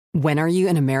When are you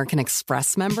an American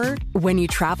Express member? When you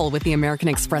travel with the American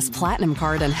Express Platinum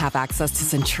Card and have access to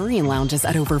Centurion Lounges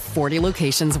at over 40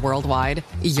 locations worldwide,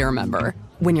 you're a member.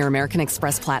 When your American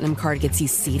Express Platinum Card gets you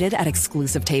seated at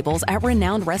exclusive tables at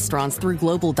renowned restaurants through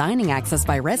global dining access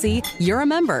by Resy, you're a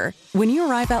member. When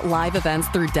you arrive at live events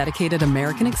through dedicated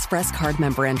American Express Card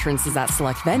member entrances at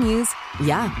select venues,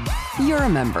 yeah, you're a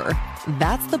member.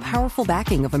 That's the powerful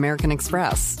backing of American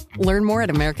Express. Learn more at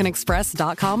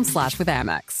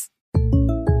americanexpress.com/withAmex.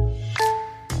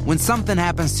 When something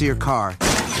happens to your car,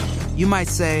 you might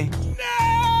say,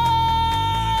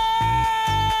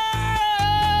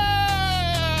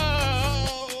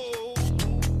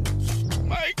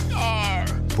 My car.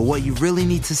 but what you really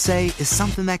need to say is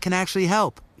something that can actually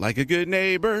help. Like a good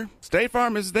neighbor, State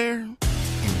Farm is there. And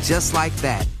just like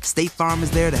that, State Farm is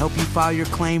there to help you file your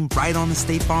claim right on the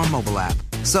State Farm mobile app.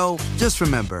 So just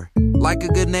remember, like a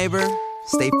good neighbor,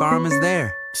 State Farm is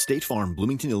there. State Farm,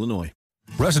 Bloomington, Illinois.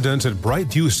 Residents at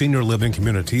Brightview Senior Living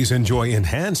Communities enjoy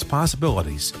enhanced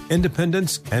possibilities,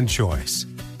 independence, and choice.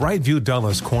 Brightview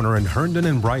Dulles Corner in Herndon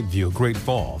and Brightview, Great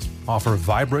Falls, offer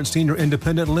vibrant senior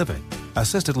independent living,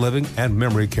 assisted living, and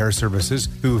memory care services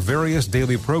through various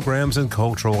daily programs and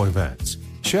cultural events.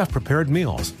 Chef-prepared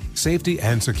meals, safety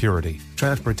and security,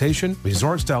 transportation,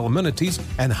 resort-style amenities,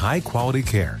 and high-quality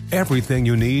care. Everything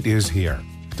you need is here.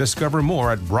 Discover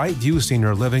more at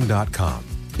brightviewseniorliving.com.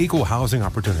 Equal housing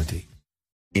opportunity.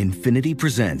 Infiniti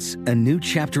presents a new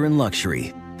chapter in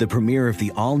luxury, the premiere of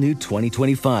the all-new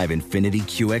 2025 Infiniti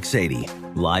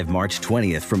QX80, live March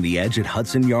 20th from the Edge at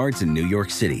Hudson Yards in New York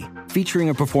City, featuring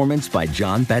a performance by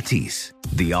John Batiste.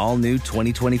 The all-new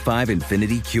 2025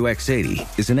 Infiniti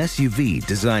QX80 is an SUV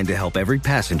designed to help every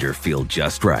passenger feel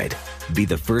just right. Be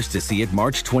the first to see it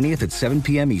March 20th at 7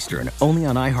 p.m. Eastern, only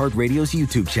on iHeartRadio's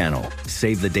YouTube channel.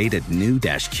 Save the date at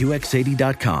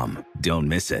new-QX80.com. Don't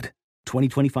miss it.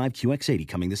 2025 QX80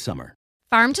 coming this summer.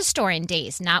 Farm to store in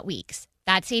days, not weeks.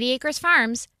 That's 80 Acres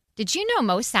Farms. Did you know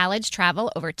most salads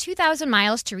travel over 2,000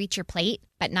 miles to reach your plate?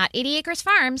 But not 80 Acres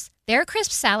Farms. Their crisp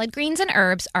salad greens and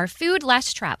herbs are food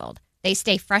less traveled. They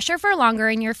stay fresher for longer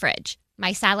in your fridge.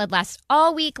 My salad lasts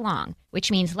all week long,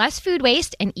 which means less food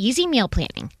waste and easy meal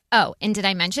planning. Oh, and did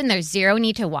I mention there's zero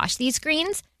need to wash these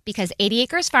greens? Because 80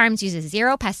 Acres Farms uses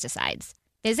zero pesticides.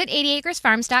 Visit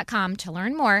 80acresfarms.com to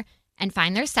learn more and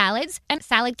find their salads and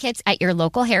salad kits at your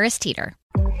local Harris Teeter.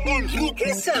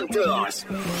 Enrique Santos.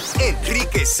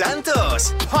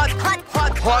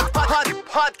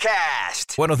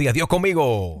 Podcast. Buenos días, Dios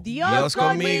conmigo. Dios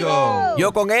conmigo.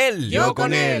 Yo con él. Yo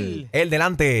con él. Él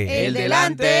delante. Él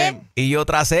delante. Y yo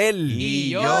tras él.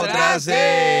 Y yo tras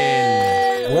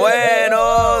él.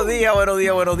 Buenos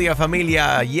días,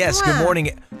 familia. Yes, good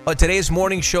morning. Today's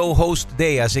morning show host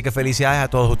day, así que felicidades a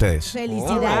todos ustedes.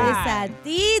 Felicidades a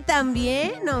ti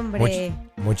también, hombre.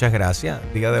 Muchas gracias.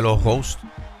 Día de los hosts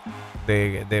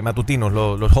de matutinos,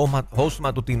 los host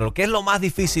matutinos. ¿Qué es lo más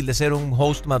difícil de ser un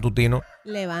host matutino?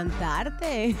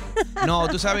 Levantarte. No,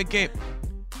 tú sabes que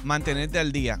mantenerte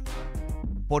al día.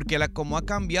 Porque como ha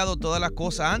cambiado todas las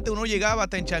cosas. Antes uno llegaba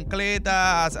hasta en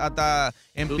chancletas, hasta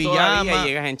en tú pijama. Todavía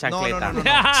llegas en chancleta. No.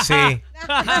 Sí.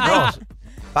 No.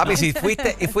 Papi, si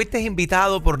fuiste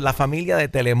invitado por la familia de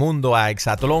Telemundo a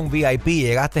Exatlón VIP,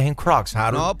 llegaste en Crocs,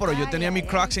 Harold. No, pero yo tenía mis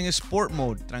Crocs en Sport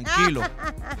Mode, tranquilo.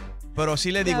 Pero sí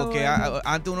le digo que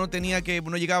antes uno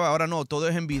llegaba, ahora no, todo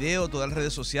es en video, todas las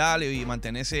redes sociales y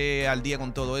mantenerse al día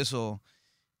con todo eso.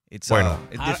 Pero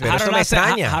eso me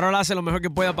extraña. Harold hace lo mejor que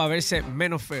pueda para verse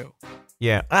menos feo.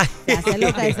 Yeah. Yo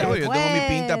tengo mi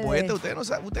pinta puesta,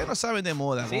 ustedes no saben de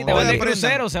moda. Sí, se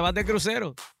va de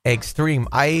crucero. Extreme.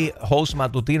 Hay hosts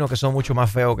matutinos que son mucho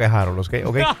más feos que Harold, ¿ok?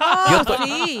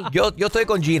 Yo estoy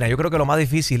con Gina. Yo creo que lo más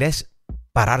difícil es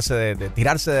pararse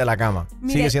tirarse de la cama.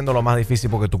 Mire. Sigue siendo lo más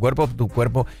difícil porque tu cuerpo,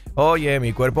 oye,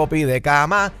 mi cuerpo pide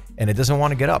cama and it doesn't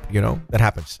want to get up, you know? That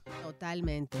happens.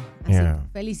 Totalmente. Así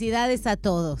felicidades a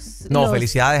todos.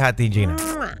 Felicidades a ti, Gina.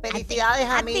 Felicidades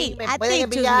a mí. Me pueden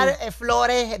enviar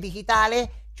flores digitales,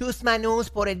 chusmanús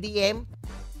por el DM.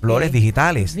 ¿Flores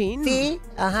digitales? Sí,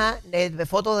 ajá. De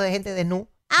fotos de gente desnuda.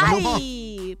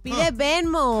 ¡Ay! Pide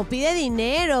Venmo, pide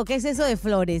dinero. ¿Qué es eso de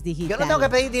flores digitales? Yo no tengo que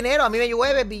pedir dinero, a mí me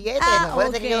llueve billetes.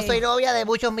 Acuérdate que yo soy novia de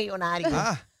muchos millonarios.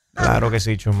 Claro que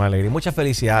sí, Chusma Alegre. Muchas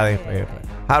felicidades.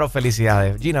 Harold,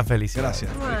 felicidades. Gina, felicidades.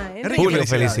 Gracias. Julio,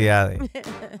 felicidades.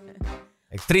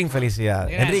 Extreme,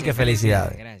 felicidades. Enrique,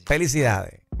 felicidades. Gracias.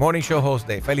 Felicidades. Morning Show Host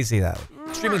Day, felicidades.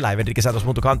 Streaming live,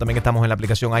 enriquesantos.com. También estamos en la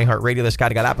aplicación iHeartRadio.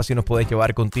 Descarga la app, así nos puedes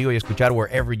llevar contigo y escuchar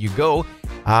wherever you go.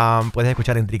 Puedes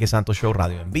escuchar Enrique Santos Show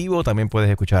Radio en vivo. También puedes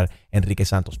escuchar Enrique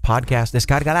Santos Podcast.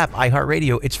 Descarga la app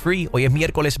iHeartRadio. It's free. Hoy es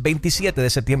miércoles 27 de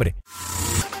septiembre.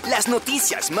 La las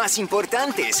noticias más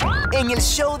importantes en el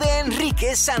show de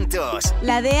Enrique Santos.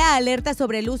 La DEA alerta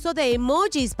sobre el uso de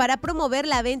emojis para promover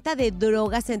la venta de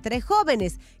drogas entre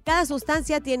jóvenes. Cada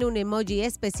sustancia tiene un emoji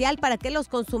especial para que los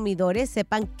consumidores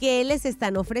sepan qué les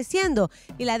están ofreciendo.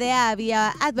 Y la DEA había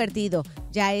advertido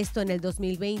ya esto en el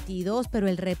 2022, pero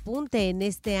el repunte en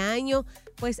este año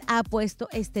pues ha puesto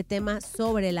este tema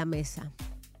sobre la mesa.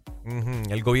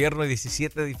 El gobierno de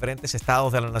 17 diferentes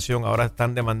estados de la nación ahora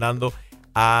están demandando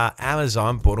a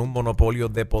Amazon por un monopolio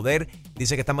de poder.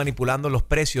 Dice que están manipulando los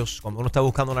precios. Cuando uno está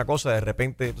buscando una cosa, de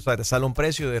repente, tú sabes, te sale un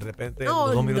precio y de repente,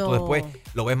 2 minutos después,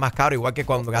 lo ves más caro. Igual que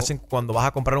cuando vas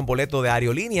a comprar un boleto de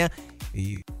aerolínea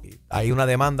y hay una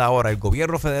demanda ahora. El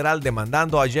gobierno federal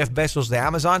demandando a Jeff Bezos de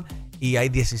Amazon y hay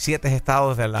 17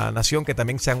 estados de la nación que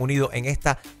también se han unido en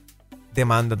esta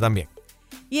demanda también.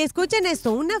 Y escuchen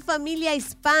esto, una familia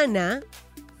hispana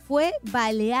fue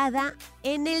baleada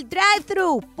en el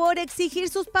drive-thru por exigir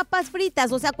sus papas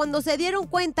fritas. O sea, cuando se dieron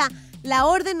cuenta, la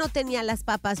orden no tenía las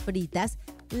papas fritas,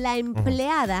 la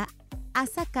empleada ha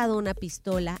sacado una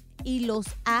pistola y los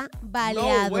ha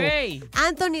baleado. No way.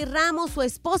 Anthony Ramos, su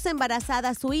esposa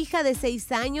embarazada, su hija de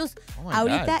 6 años,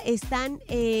 ahorita están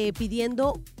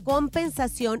pidiendo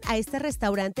compensación a este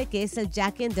restaurante que es el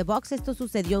Jack in the Box. Esto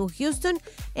sucedió en Houston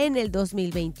en el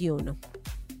 2021.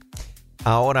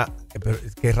 Ahora, pero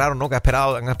es que es raro, ¿no? Que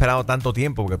han esperado tanto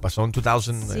tiempo, porque pasó en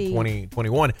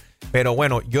 2021. Pero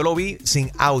bueno, yo lo vi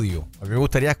sin audio. A mí me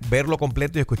gustaría verlo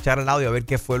completo y escuchar el audio, a ver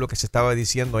qué fue lo que se estaba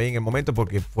diciendo ahí en el momento,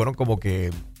 porque fueron como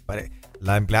que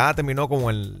la empleada terminó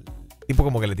como el tipo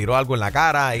como que le tiró algo en la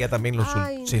cara, ella también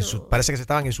parece que se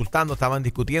estaban insultando, estaban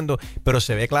discutiendo, pero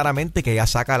se ve claramente que ella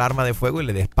saca el arma de fuego y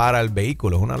le dispara al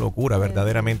vehículo. Es una locura,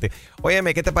 verdaderamente.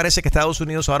 Óyeme, ¿qué te parece que Estados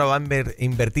Unidos ahora va a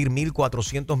invertir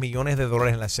 $1,400 millones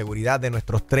en la seguridad de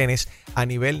nuestros trenes a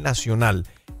nivel nacional?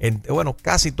 Bueno,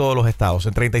 casi todos los estados,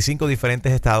 en 35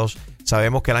 diferentes estados.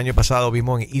 Sabemos que el año pasado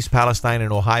vimos en East Palestine,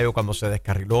 en Ohio, cuando se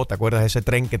descarriló, ¿te acuerdas de ese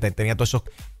tren que tenía todos esos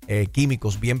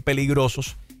químicos bien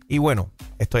peligrosos? Y bueno,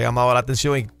 esto ha llamado la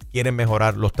atención y quieren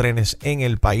mejorar los trenes en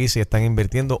el país y están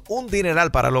invirtiendo un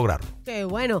dineral para lograrlo. Qué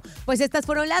bueno. Pues estas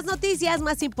fueron las noticias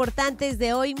más importantes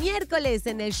de hoy miércoles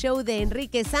en el show de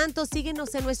Enrique Santos.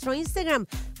 Síguenos en nuestro Instagram,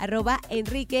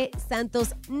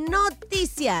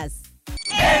 @EnriqueSantosNoticias.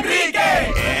 ¡Enrique!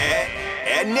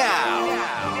 And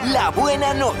now, la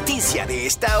buena noticia de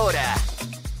esta hora.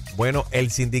 Bueno,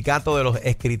 el sindicato de los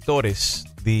escritores,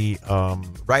 the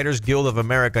Writers Guild of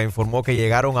America, informó que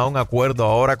llegaron a un acuerdo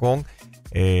ahora con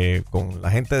la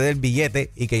gente del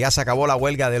billete y que ya se acabó la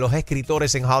huelga de los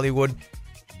escritores en Hollywood.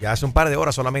 Ya hace un par de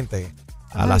horas solamente.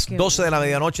 A las 12 de la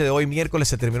medianoche de hoy, miércoles,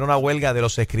 se terminó la huelga de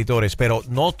los escritores. Pero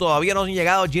todavía no han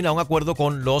llegado, Gina, a un acuerdo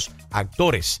con los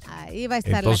actores. Ahí va a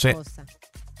estar entonces, la cosa.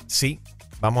 Sí,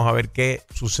 vamos a ver qué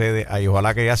sucede ahí.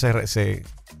 Ojalá que ya se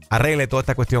arregle toda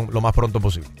esta cuestión lo más pronto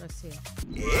posible. Así es.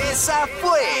 Esa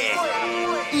fue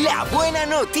la buena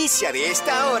noticia de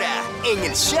esta hora en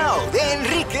el show de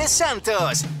Enrique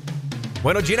Santos.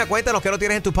 Bueno, Gina, cuéntanos qué no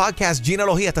tienes en tu podcast,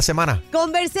 Ginalogía, esta semana.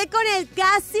 Conversé con el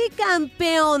casi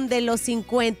campeón de los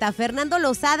 50, Fernando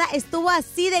Lozada. Estuvo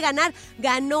así de ganar.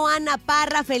 Ganó Ana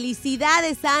Parra.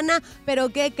 Felicidades, Ana. Pero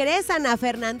 ¿qué crees, Ana?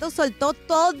 Fernando soltó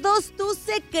todos tus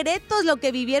secretos, lo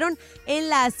que vivieron en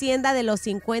la hacienda de los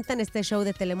 50 en este show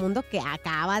de Telemundo que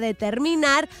acaba de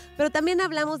terminar. Pero también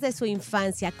hablamos de su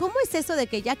infancia. ¿Cómo es eso de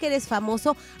que ya que eres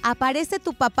famoso, aparece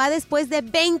tu papá después de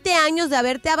 20 años de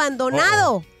haberte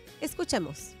abandonado?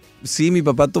 Escuchemos. Sí, mi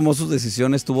papá tomó sus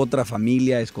decisiones, tuvo otra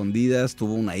familia a escondidas,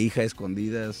 tuvo una hija a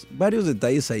escondidas, varios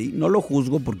detalles ahí. No lo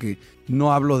juzgo porque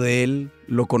no hablo de él,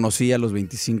 lo conocí a los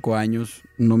 25 años,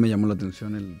 no me llamó la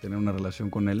atención el tener una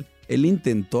relación con él. Él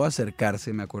intentó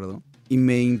acercarse, me acuerdo, y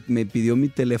me pidió mi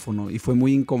teléfono y fue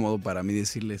muy incómodo para mí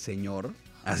decirle señor,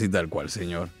 así tal cual,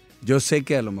 señor. Yo sé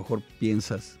que a lo mejor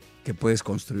piensas que puedes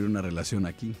construir una relación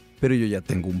aquí, pero yo ya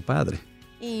tengo un padre.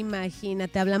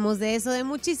 Imagínate, hablamos de eso, de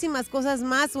muchísimas cosas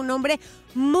más. Un hombre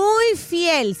muy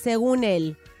fiel, según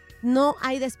él. No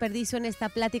hay desperdicio en esta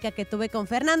plática que tuve con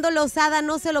Fernando Lozada.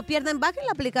 No se lo pierdan. Bajen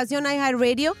la aplicación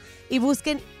iHeartRadio y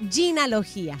busquen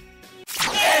Ginalogía.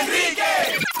 ¡Enrique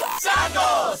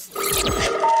Santos!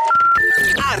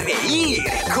 A reír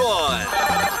con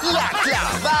La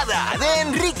Clavada de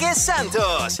Enrique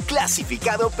Santos.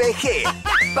 Clasificado PG.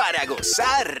 Para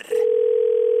gozar.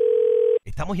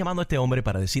 Estamos llamando a este hombre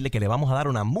para decirle que le vamos a dar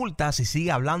una multa si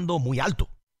sigue hablando muy alto.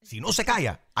 Si no se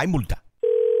calla, hay multa.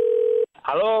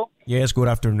 Hello? Yes, good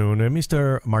afternoon.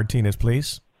 Mr. Martinez,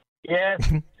 please. Yes,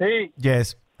 sí.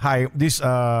 Yes. Hi,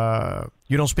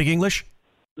 you don't speak English?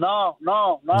 No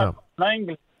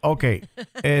English. Okay.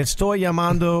 Estoy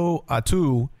llamando a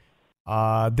tú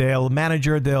del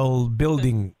manager del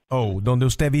building donde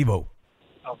usted vive.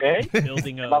 Okay.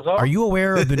 ¿Qué pasó? Are you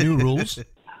aware of the new rules?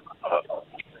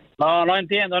 No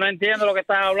entiendo lo que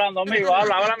estás hablando, amigo.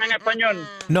 Háblame en español.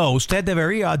 No, usted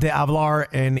debería de hablar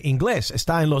en inglés.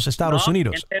 Está en los Estados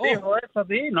Unidos. ¿Quién te dijo eso a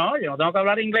ti? No, yo no tengo que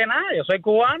hablar inglés nada. Yo soy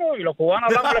cubano y los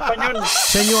cubanos hablamos el español.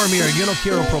 Señor, mire, yo no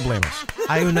quiero problemas.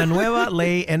 Hay una nueva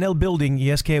ley en el building y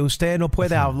es que usted no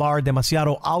puede hablar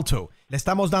demasiado alto. Le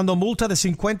estamos dando multa de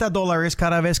 $50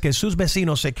 cada vez que sus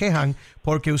vecinos se quejan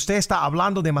porque usted está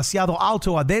hablando demasiado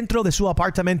alto adentro de su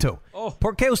apartamento.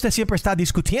 ¿Por qué usted siempre está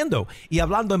discutiendo y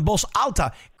hablando en voz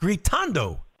alta,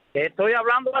 gritando? Estoy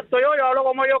hablando alto yo hablo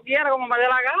como yo quiera, como me dé la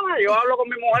gana. Yo hablo con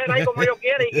mi mujer ahí como yo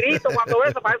quiera y grito cuando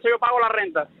eso, para eso yo pago la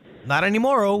renta. Not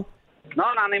anymore. No,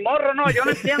 ni morro, no. Yo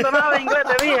no entiendo nada de inglés,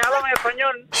 te dije, háblame en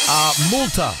español.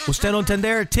 Multa. Usted no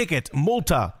entender, ticket,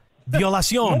 multa,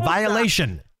 violación,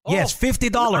 violation. Yes,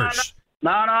 $50.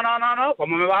 No.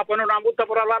 ¿Cómo me vas a poner una multa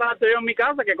por hablar alto yo en mi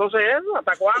casa? ¿Qué cosa es eso?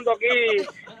 ¿Hasta cuándo aquí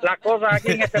las cosas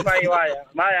aquí en este país?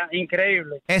 Vaya,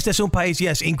 increíble. Este es un país,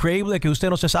 increíble que usted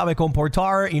no se sabe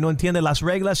comportar y no entiende las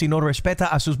reglas y no respeta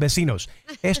a sus vecinos.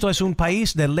 Esto es un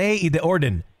país de ley y de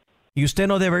orden. Y usted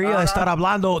no debería estar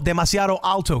hablando demasiado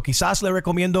alto. Quizás le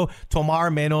recomiendo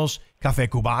tomar menos café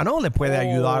cubano. Le puede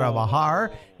ayudar a bajar,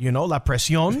 la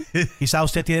presión. Quizás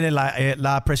usted tiene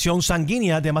la presión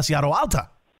sanguínea demasiado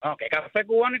alta. Que café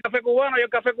cubano y café cubano. Yo el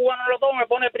café cubano no lo tomo, me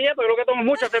pone prieto. Yo lo que tomo es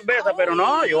mucha cerveza, pero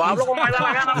no, yo hablo como me da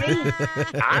la gana a mí.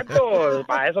 Alto,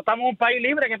 para eso estamos en un país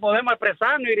libre que podemos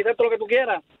expresarnos y decir todo lo que tú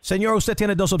quieras. Señor, usted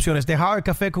tiene dos opciones. Dejar el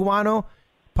café cubano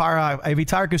para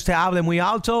evitar que usted hable muy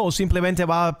alto o simplemente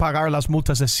va a pagar las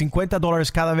multas de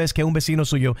 $50 cada vez que un vecino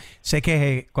suyo se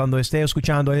queje cuando esté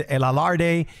escuchando el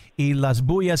alarde y las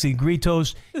bullas y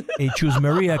gritos y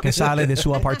chusmería que sale de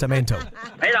su apartamento.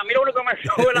 Mira, lo único que me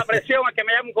sube la presión es que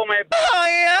me llamen como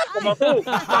tú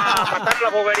para matar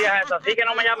las boberías esas, así que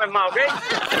no me llames más, ¿ok?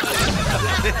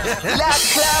 La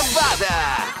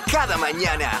Clavada. Cada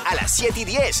mañana a las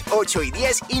 7:10,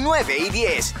 8:10 y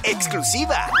 9:10.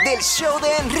 Exclusiva del show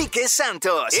de Enrique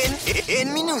Santos.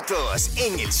 En minutos,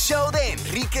 en el show de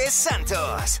Enrique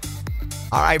Santos.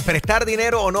 All right, ¿prestar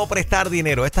dinero o no prestar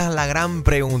dinero? Esta es la gran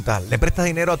pregunta. ¿Le prestas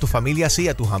dinero a tu familia? Sí,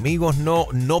 a tus amigos no.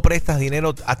 ¿No prestas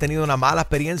dinero? ¿Has tenido una mala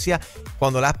experiencia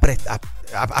cuando has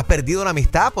perdido una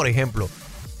amistad, por ejemplo,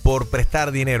 por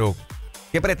prestar dinero?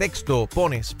 ¿Qué pretexto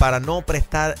pones para no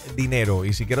prestar dinero?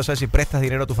 Y si quiero saber si prestas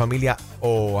dinero a tu familia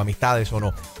o amistades o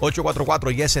no.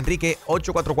 844-YES Enrique,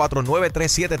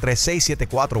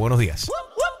 844-937-3674. Buenos días.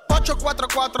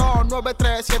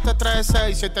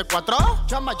 844-937-3674.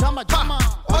 Llama.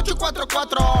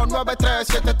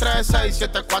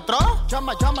 844-937-3674.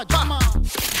 Llama.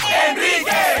 ¡Enrique!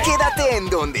 Quédate en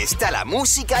donde está la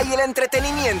música y el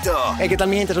entretenimiento. Hey, ¿qué tal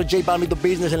mi gente? Soy J Balvin, tu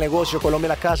business, el negocio, Colombia,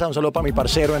 la casa. Un saludo para mi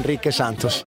parcero Enrique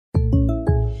Santos.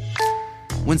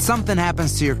 When something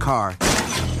happens to your car,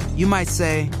 you might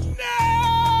say,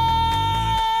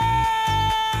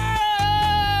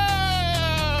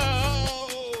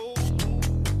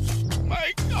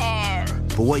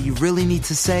 but what you really need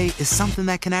to say is something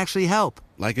that can actually help.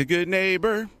 Like a good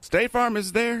neighbor, State Farm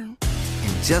is there. And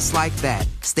just like that,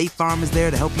 State Farm is there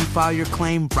to help you file your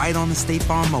claim right on the State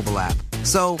Farm mobile app.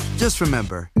 So just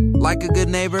remember, like a good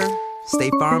neighbor,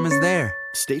 State Farm is there.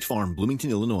 State Farm,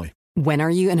 Bloomington, Illinois. When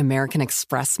are you an American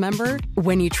Express member?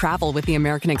 When you travel with the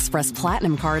American Express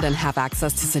Platinum Card and have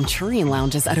access to Centurion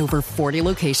lounges at over 40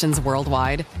 locations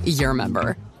worldwide, you're a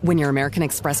member. When your American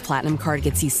Express Platinum Card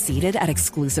gets you seated at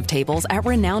exclusive tables at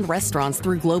renowned restaurants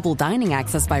through global dining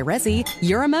access by Resy,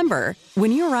 you're a member.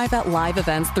 When you arrive at live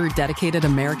events through dedicated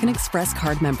American Express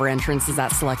Card member entrances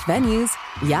at select venues,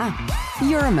 yeah,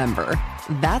 you're a member.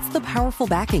 That's the powerful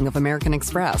backing of American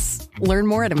Express. Learn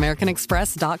more at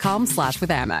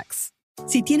americanexpress.com/withAmex.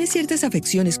 Si tienes ciertas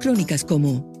afecciones crónicas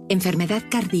como enfermedad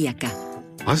cardíaca,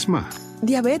 asma,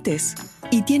 diabetes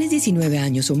y tienes 19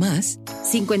 años o más,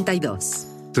 52,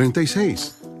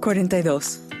 36,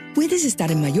 42. Puedes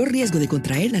estar en mayor riesgo de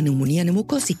contraer la neumonía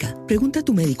neumocócica. Pregunta a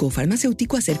tu médico o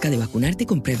farmacéutico acerca de vacunarte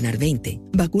con Prevnar 20.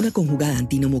 Vacuna conjugada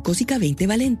antineumocócica 20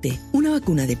 valente. Una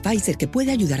vacuna de Pfizer que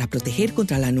puede ayudar a proteger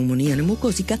contra la neumonía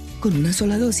neumocócica con una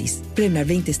sola dosis. Prevnar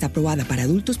 20 está aprobada para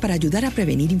adultos para ayudar a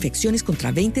prevenir infecciones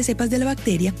contra 20 cepas de la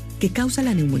bacteria que causa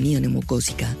la neumonía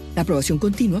neumocócica. La aprobación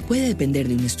continua puede depender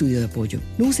de un estudio de apoyo.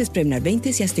 No uses Prevnar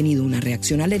 20 si has tenido una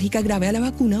reacción alérgica grave a la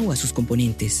vacuna o a sus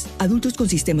componentes. Adultos con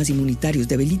sistemas inmunitarios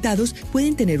debilitados infectados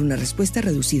pueden tener una respuesta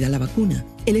reducida a la vacuna.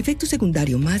 El efecto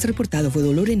secundario más reportado fue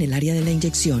dolor en el área de la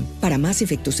inyección. Para más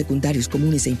efectos secundarios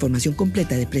comunes e información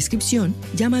completa de prescripción,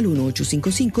 llama al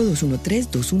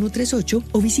 1-855-213-2138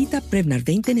 o visita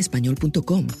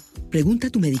Prevnar20enespañol.com. Pregunta a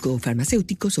tu médico o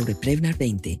farmacéutico sobre Prevnar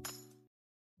 20.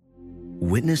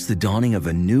 Witness the dawning of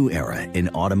a new era in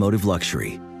automotive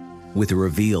luxury with a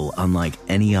reveal unlike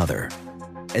any other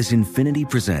as Infiniti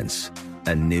presents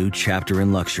a new chapter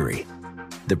in luxury,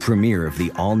 the premiere of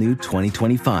the all-new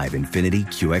 2025 Infiniti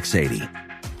QX80.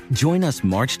 Join us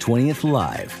March 20th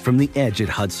live from the Edge at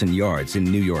Hudson Yards in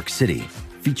New York City,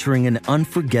 featuring an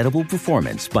unforgettable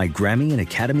performance by Grammy and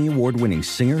Academy Award-winning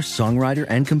singer, songwriter,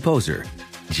 and composer,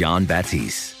 Jon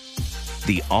Batiste.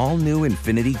 The all-new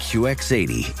Infiniti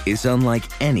QX80 is unlike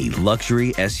any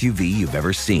luxury SUV you've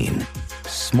ever seen.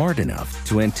 Smart enough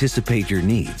to anticipate your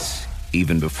needs,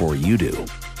 even before you do.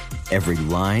 Every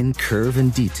line, curve,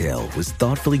 and detail was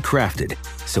thoughtfully crafted,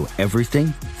 so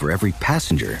everything for every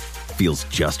passenger feels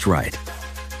just right.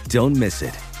 Don't miss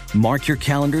it. Mark your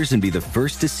calendars and be the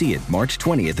first to see it March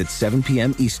 20th at 7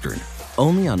 p.m. Eastern,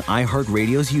 only on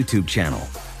iHeartRadio's YouTube channel.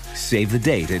 Save the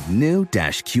date at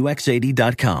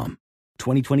new-QX80.com.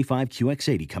 2025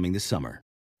 QX80 coming this summer.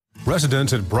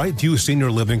 Residents at Brightview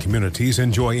Senior Living Communities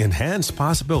enjoy enhanced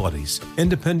possibilities,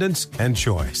 independence, and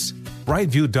choice.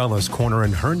 Brightview Dulles Corner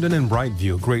in Herndon and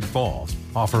Brightview, Great Falls,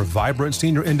 offer vibrant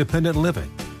senior independent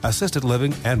living, assisted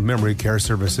living, and memory care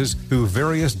services through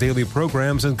various daily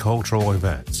programs and cultural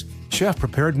events.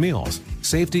 Chef-prepared meals,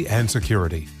 safety and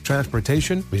security,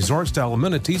 transportation, resort-style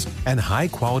amenities, and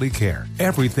high-quality care.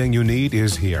 Everything you need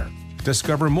is here.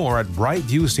 Discover more at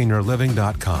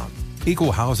brightviewseniorliving.com.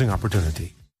 Equal housing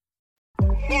opportunity.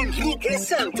 Enrique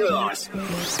Santos.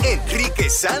 Enrique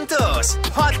Santos.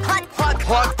 Hot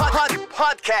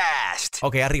Podcast.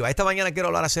 Ok, arriba. Esta mañana quiero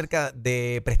hablar acerca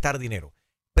de prestar dinero.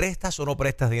 ¿Prestas o no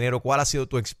prestas dinero? ¿Cuál ha sido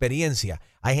tu experiencia?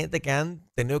 Hay gente que han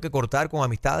tenido que cortar con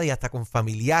amistades y hasta con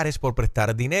familiares por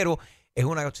prestar dinero. Es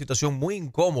una situación muy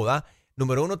incómoda.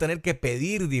 Número uno, tener que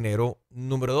pedir dinero.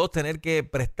 Número dos, tener que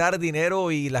prestar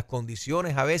dinero y las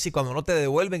condiciones a veces. Y cuando no te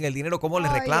devuelven el dinero, ¿cómo le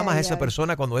reclamas a esa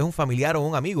persona cuando es un familiar o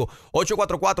un amigo?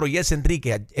 844 yes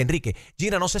Enrique.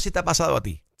 Gina, no sé si te ha pasado a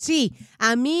ti. Sí,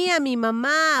 a mí, a mi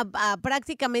mamá, a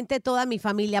prácticamente toda mi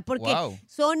familia, porque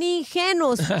son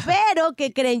ingenuos, pero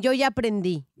 ¿qué creen? Yo ya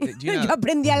aprendí. Yo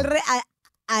aprendí al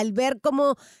ver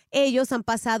cómo ellos han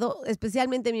pasado,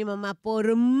 especialmente mi mamá,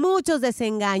 por muchos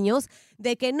desengaños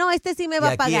de que no, este sí me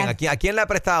va a pagar. ¿A quién le ha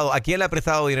prestado? ¿A quién le ha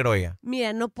prestado dinero ella?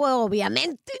 Mira, no puedo,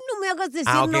 obviamente, no me hagas decir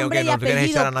nombre y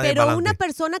apellido, pero una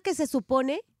persona que se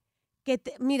supone que,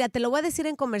 mira, te lo voy a decir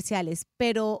en comerciales,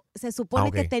 pero se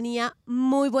supone que tenía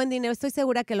muy buen dinero. Estoy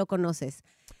segura que lo conoces.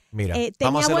 Mira,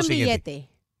 tenía buen billete.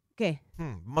 ¿Qué?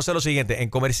 Vamos a hacer lo siguiente. En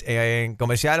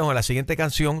comerciales o en la siguiente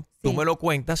canción, tú me lo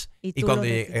cuentas y cuando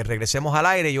regresemos al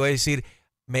aire, yo voy a decir,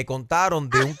 me contaron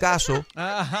de un caso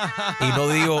y no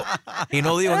digo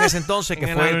en ese entonces que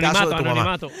fue el caso de tu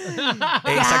mamá.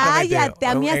 Cállate,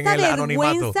 a mí hasta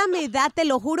vergüenza me da, te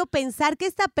lo juro, pensar que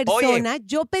esta persona,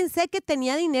 yo pensé que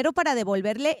tenía dinero para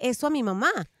devolverle eso a mi mamá.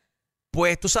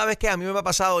 Pues tú sabes que a mí me ha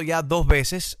pasado ya 2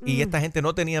 veces y esta gente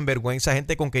no tenía vergüenza,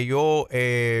 gente con que yo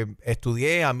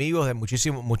estudié, amigos de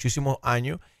muchísimos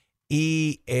años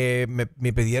y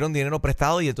me pidieron dinero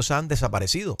prestado y entonces han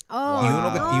desaparecido.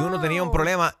 Y uno tenía un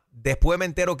problema, después me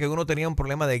entero que uno tenía un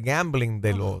problema de gambling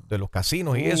de los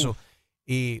casinos y eso,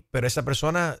 pero esa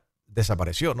persona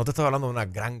desapareció. No te estoy hablando de una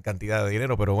gran cantidad de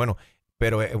dinero, pero bueno,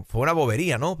 fue una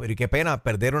bobería, ¿no? Pero y qué pena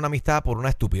perder una amistad por una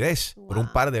estupidez, por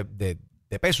un par de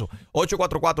pesos.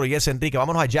 844 yes Enrique.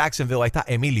 Vámonos a Jacksonville. Ahí está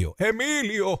Emilio.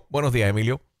 Emilio. Buenos días,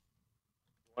 Emilio.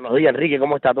 Buenos días, Enrique.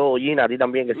 ¿Cómo está todo? Gina, a ti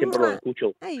también, que siempre lo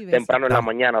escucho temprano en la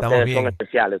mañana. Ustedes son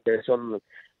especiales. Ustedes son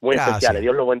muy especiales.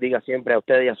 Dios los bendiga siempre a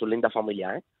ustedes y a su linda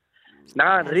familia, ¿eh?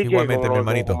 Nada, Enrique, igualmente, mi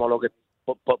hermanito.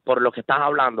 Por lo que estás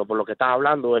hablando,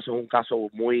 eso es un caso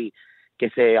muy que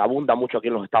se abunda mucho aquí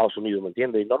en los Estados Unidos, ¿me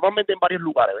entiendes? Y normalmente en varios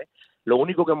lugares, ¿ves? Lo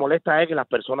único que molesta es que las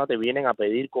personas te vienen a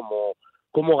pedir como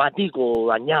gatico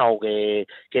dañado, que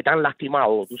están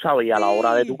lastimados, tú sabes, y a la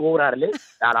hora de tú cobrarle,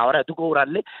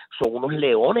 son unos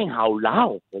leones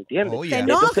enjaulados, ¿me entiendes?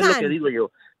 Entonces lo que digo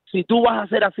yo, si tú vas a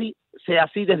hacer así, sea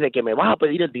así desde que me vas a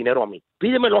pedir el dinero a mí.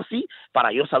 Pídemelo así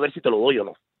para yo saber si te lo doy o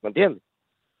no, ¿me entiendes?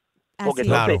 Porque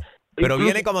claro. Pero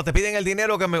viene cuando te piden el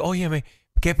dinero que óyeme,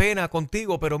 qué pena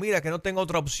contigo, pero mira que no tengo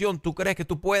otra opción. ¿Tú crees que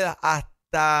tú puedas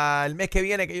hasta el mes que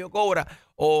viene que yo cobra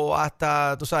o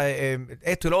hasta, tú sabes,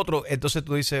 esto y lo otro? Entonces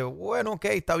tú dices, bueno, ok,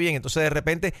 está bien. Entonces de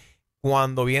repente,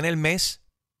 cuando viene el mes,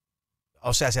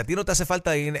 o sea, si a ti no te hace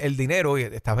falta el dinero y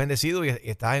estás bendecido y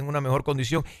estás en una mejor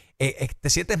condición, te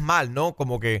sientes mal, ¿no?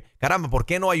 Como que, caramba, ¿por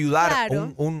qué no ayudar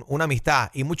una amistad?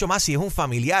 Y mucho más si es un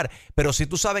familiar. Pero si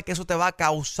tú sabes que eso te va a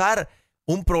causar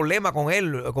un problema con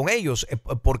ellos,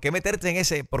 ¿por qué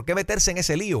meterse en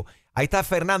ese lío? Ahí está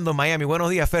Fernando en Miami. Buenos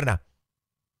días, Ferna.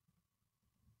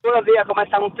 Buenos días, ¿cómo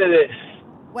están ustedes?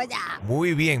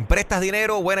 Muy bien. ¿Prestas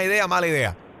dinero? ¿Buena idea, mala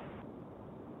idea?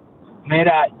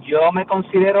 Mira, yo me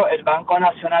considero el Banco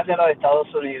Nacional de los Estados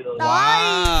Unidos.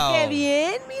 ¡Ay, qué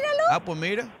bien! Míralo. Ah, pues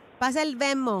mira. Pasa el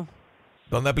Venmo.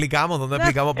 ¿Dónde aplicamos?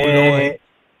 Por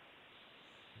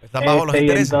 ¿Están bajo los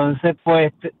intereses? Y entonces,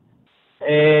 pues,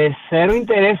 cero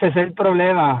intereses es el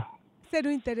problema. Cero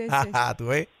intereses. ¿Tú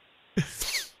ves?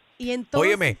 Y entonces...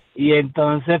 Óyeme. Y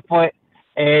entonces, pues,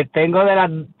 tengo de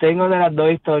las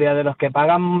dos historias, de los que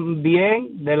pagan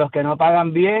bien, de los que no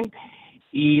pagan bien,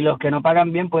 y los que no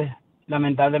pagan bien, pues,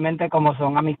 lamentablemente, como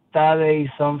son amistades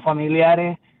y son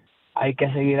familiares, hay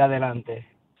que seguir adelante.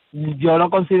 Yo lo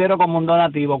considero como un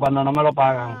donativo cuando no me lo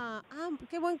pagan.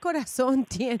 Qué buen corazón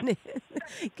tiene.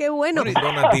 Qué bueno.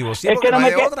 Donativo. Sí, Es porque que no no me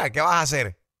hay de que- otra. ¿Qué vas a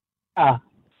hacer?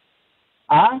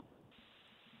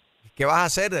 ¿Qué vas a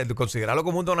hacer? Considerarlo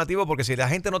como un donativo, porque si la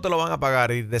gente no te lo van a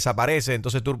pagar y desaparece,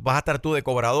 entonces tú vas a estar tú de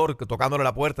cobrador tocándole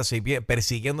la puerta,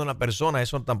 persiguiendo a una persona.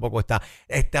 Eso tampoco está.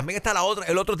 También está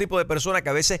el otro tipo de persona que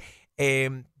a veces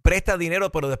presta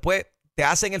dinero, pero después te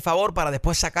hacen el favor para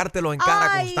después sacártelo en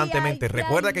cara constantemente.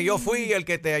 Recuerda que yo fui el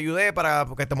que te ayudé para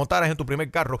que te montaras en tu primer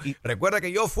carro. Recuerda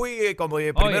que yo fui cuando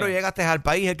primero llegaste al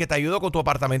país el que te ayudó con tu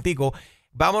apartamentico.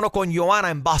 Vámonos con Joana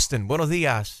en Boston. Buenos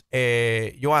días,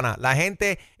 Joana. La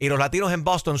gente y los latinos en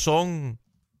Boston son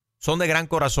de gran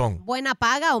corazón. ¿Buena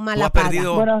paga o Tú mala has paga?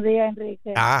 perdido- Buenos días,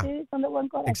 Enrique. Ah, Sí, son de buen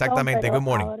corazón. exactamente. pero Good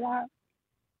morning. Ahora,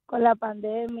 con la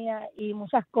pandemia y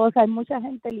muchas cosas, hay mucha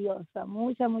gente liosa,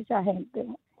 mucha gente.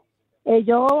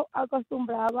 Yo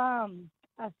acostumbraba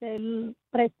a hacer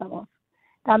préstamos.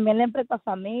 También le presto a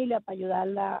familia para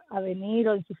ayudarla a venir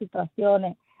o en sus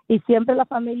situaciones. Y siempre la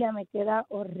familia me queda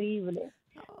horrible.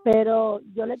 Pero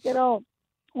yo le quiero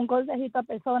un consejito a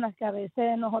personas que a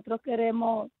veces nosotros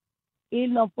queremos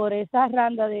irnos por esa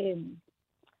randa de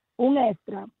un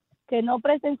extra, que no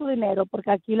presten su dinero,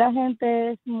 porque aquí la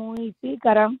gente es muy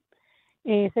pícara,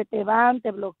 se te van,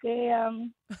 te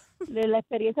bloquean. La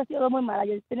experiencia ha sido muy mala.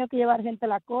 Yo he tenido que llevar gente a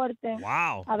la corte.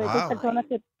 A veces personas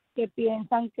que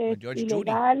piensan que es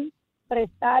ilegal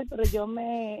prestar, pero yo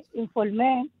me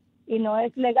informé y no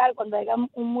es legal. Cuando haya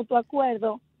un mutuo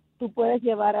acuerdo, tú puedes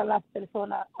llevar a las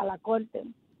personas a la corte.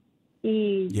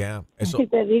 Y eso. si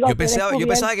te digo yo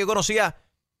pensaba que conocía.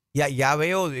 Ya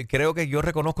veo, creo que yo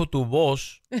reconozco tu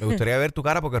voz. Me gustaría ver tu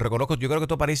cara porque yo creo que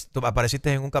tú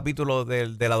apareciste en un capítulo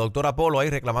de la doctora Polo ahí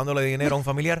reclamándole dinero a un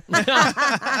familiar.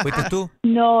 ¿Fuiste tú?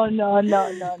 No. No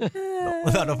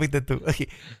fuiste tú.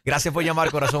 Gracias por llamar,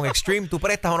 corazón. Extreme, ¿tú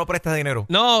prestas o no prestas dinero?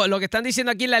 No, lo que están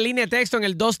diciendo aquí en la línea de texto en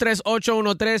el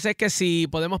 23813 es que si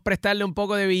podemos prestarle un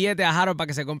poco de billete a Harold para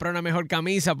que se compre una mejor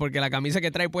camisa, porque la camisa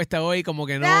que trae puesta hoy como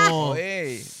que no...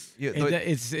 Es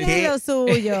lo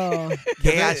suyo.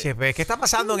 ¿Qué HP? ¿Qué está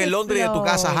pasando en el Londres de tu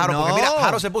casa, Harold? Porque mira,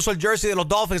 Harold se puso el jersey de los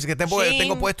Dolphins que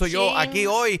tengo puesto yo aquí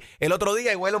hoy, el otro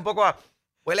día, y huele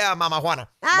a Mamá Juana.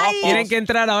 Tienen que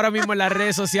entrar ahora mismo en las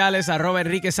redes sociales,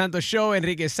 @Enrique Santos Show,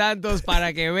 Enrique Santos,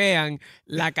 para que vean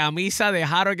la camisa de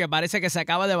Harold que parece que se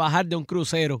acaba de bajar de un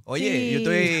crucero. Oye, yo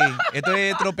estoy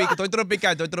tropical.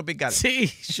 Sí,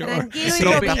 sure. Tranquilo y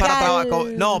tropical.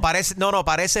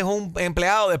 Pareces un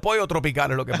empleado de pollo tropical,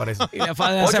 es lo que parece. Y le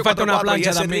hace falta una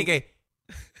plancha también. Enrique,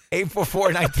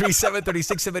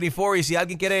 844-937-3674. Y si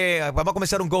alguien quiere, vamos a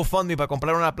comenzar un GoFundMe para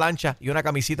comprar una plancha y una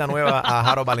camisita nueva a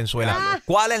Harold Valenzuela.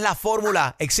 ¿Cuál es la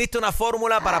fórmula? ¿Existe una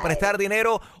fórmula para prestar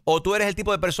dinero o tú eres el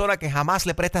tipo de persona que jamás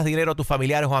le prestas dinero a tus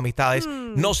familiares o amistades?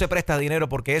 No se presta dinero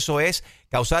porque eso es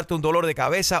causarte un dolor de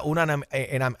cabeza, una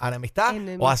enemistad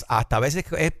o hasta a veces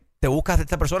te buscas a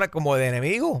esta persona como de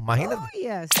enemigo. Imagínate.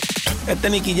 Este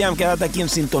es Nicky Jam, quédate aquí en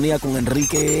sintonía con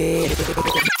Enrique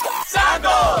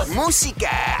Santos.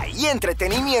 Música y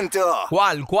entretenimiento.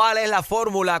 ¿Cuál es la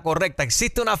fórmula correcta?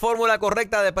 ¿Existe una fórmula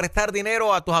correcta de prestar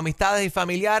dinero a tus amistades y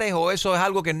familiares o eso es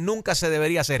algo que nunca se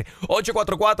debería hacer?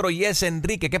 844 y es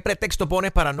Enrique. ¿Qué pretexto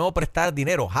pones para no prestar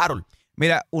dinero, Harold?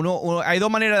 Mira, hay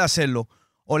dos maneras de hacerlo.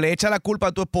 O le echa la culpa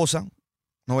a tu esposa,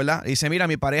 ¿no, verdad? Y dice, mira,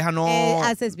 mi pareja no...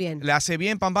 haces bien. Le hace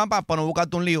bien, pam, para no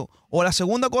buscarte un lío. O la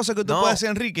segunda cosa que tú puedes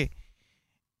hacer, Enrique,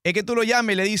 es que tú lo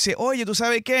llames y le dices, oye, ¿tú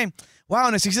sabes qué?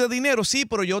 Wow, necesitas dinero, sí,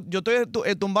 pero yo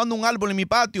estoy tumbando un árbol en mi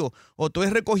patio, o estoy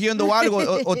recogiendo algo,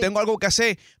 o tengo algo que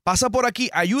hacer. Pasa por aquí,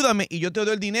 ayúdame, y yo te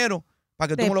doy el dinero para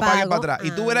que tú me lo pagues para atrás.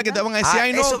 Y tú verás que te van a decir,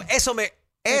 ay, no. Eso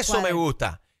me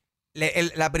gusta.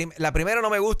 La primera no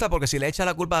me gusta porque si le echas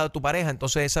la culpa a tu pareja,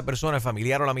 entonces esa persona, el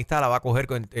familiar o la amistad, la va a coger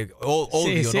con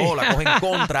odio, Sí. ¿no? La coge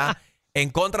en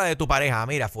contra de tu pareja.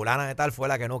 Mira, fulana de tal fue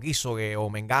la que no quiso o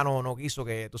Mengano no quiso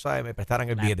que, tú sabes, me prestaran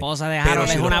el billete. esposa de Pero Harold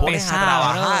si es los una pones pesada,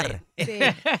 a trabajar, Sí.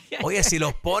 oye, si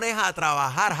los pones a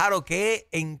trabajar, Harold, qué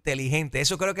inteligente.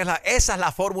 Eso creo que esa es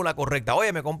la fórmula correcta.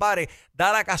 Oye, me compadre,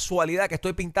 da la casualidad que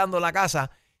estoy pintando la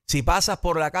casa. Si pasas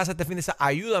por la casa este fin de semana,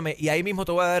 ayúdame y ahí mismo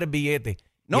te voy a dar el billete.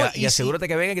 No, y asegúrate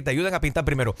que vengan y que te ayuden a pintar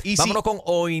primero. Y Vámonos con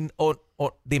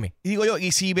dime. Y digo yo,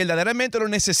 y si verdaderamente lo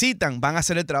necesitan, van a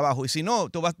hacer el trabajo. Y si no,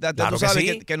 tú Claro que sabes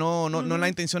sí. que no la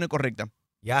intención es correcta.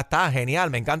 Ya está,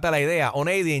 genial, me encanta la idea.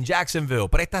 Oneidi en Jacksonville,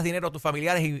 ¿prestas dinero a tus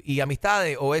familiares y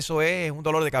amistades o eso es un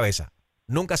dolor de cabeza?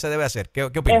 Nunca se debe hacer. ¿Qué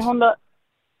opinas?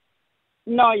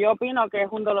 No, yo opino que es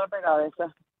un dolor de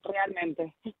cabeza,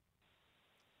 realmente.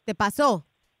 ¿Te pasó?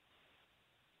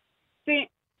 Sí,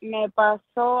 me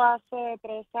pasó hace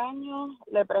 3 años,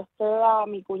 le presté a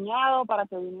mi cuñado para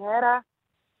que viniera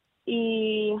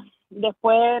y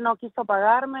después no quiso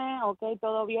pagarme, ok,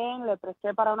 todo bien, le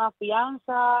presté para una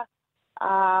fianza,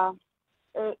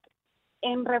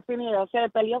 en refinida, se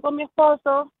peleó con mi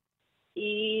esposo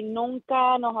y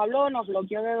nunca nos habló, nos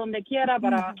bloqueó de donde quiera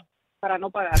para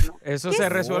no pagarnos. Eso se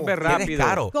resuelve Eres rápido.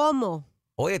 caro. ¿Cómo?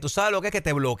 Oye, tú sabes lo que es que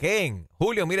te bloqueen.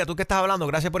 Julio, mira, tú que estás hablando,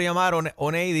 gracias por llamar,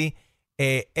 Oneidi.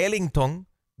 Ellington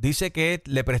dice que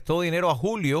le prestó dinero a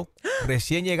Julio,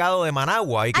 recién llegado de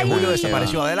Managua, y que Julio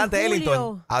desapareció. Adelante, Julio.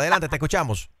 Ellington. Adelante, te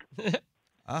escuchamos.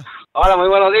 Hola, muy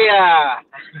buenos días.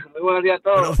 Muy buenos días a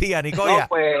todos. Buenos días, Nicoya. No,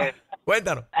 pues,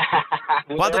 Cuéntanos.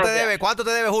 muchas ¿Cuánto te gracias. debe? ¿Cuánto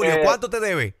te debe, Julio? ¿Cuánto te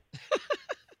debe?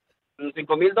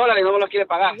 $5,000 y no me los quiere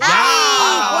pagar.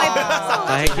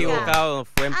 Estás equivocado,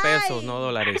 fue en pesos, no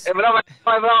dólares. Es broma,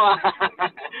 no es broma.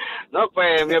 No,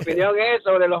 pues mi opinión es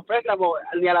sobre los préstamos.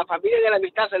 Ni a la familia ni a la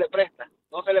amistad se le presta.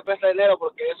 No se le presta dinero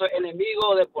porque eso es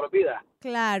enemigo de por vida.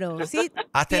 Claro, sí.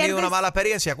 ¿Has tenido una pierdes- mala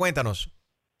experiencia? Cuéntanos.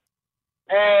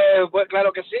 Pues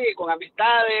claro que sí, con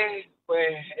amistades, pues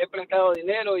he prestado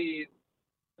dinero y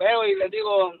veo y les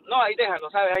digo, no, ahí déjalo,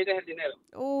 ¿sabes? Ahí deja el dinero.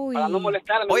 Uy. Para no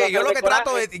molestarme. Oye, no yo lo hacerle que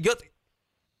trato coraje. es,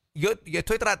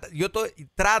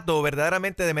 trato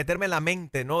verdaderamente de meterme en la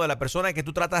mente, ¿no? De la persona que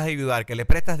tú tratas de ayudar, que le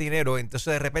prestas dinero,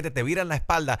 entonces de repente te viran la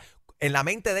espalda. En la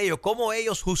mente de ellos, cómo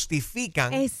ellos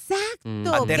justifican.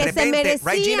 Exacto, De que se repente,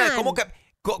 merecían. right, Gina,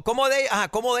 cómo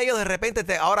de ellos de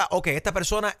repente ahora, ok, esta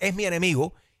persona es mi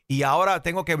enemigo y ahora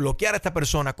tengo que bloquear a esta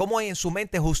persona. ¿Cómo en su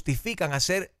mente justifican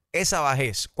hacer esa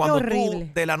bajez? Cuando tú,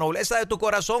 horrible. de la nobleza de tu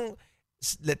corazón,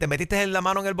 te metiste la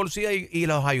mano en el bolsillo y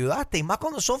los ayudaste. Y más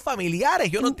cuando son familiares.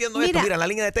 Yo no entiendo esto. Mira, en la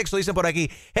línea de texto dicen por aquí,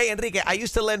 hey, Enrique, I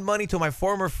used to lend money to my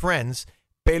former friends,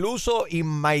 Peluso y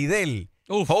Maidel,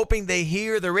 hoping they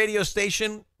hear the radio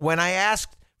station. When I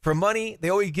asked for money,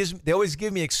 they always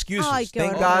give me excuses. Ay, qué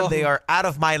Thank horror. God they are out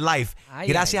of my life. Ay,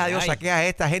 Gracias ay, a Dios ay. saqué a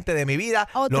esta gente de mi vida.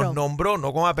 Otro. Los nombró,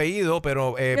 no con apellido,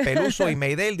 pero Peluso y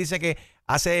Maidel dice que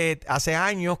hace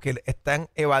años que están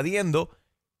evadiendo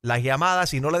las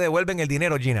llamadas y no le devuelven el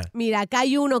dinero, Gina. Mira, acá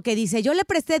hay uno que dice, yo le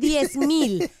presté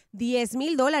 10,000.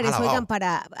 $10,000, Alabao. oigan,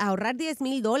 para ahorrar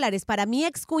 $10,000 para mi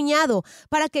excuñado,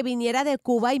 para que viniera de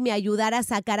Cuba y me ayudara a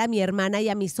sacar a mi hermana y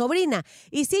a mi sobrina.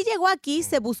 Y sí llegó aquí,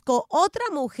 se buscó otra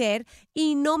mujer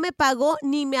y no me pagó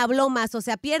ni me habló más. O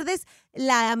sea, pierdes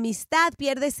la amistad,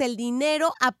 pierdes el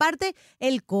dinero, aparte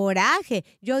el coraje.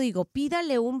 Yo digo,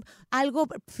 pídale algo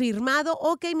firmado,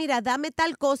 ok, mira, dame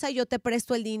tal cosa y yo te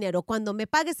presto el dinero. Cuando me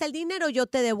pagues el dinero, yo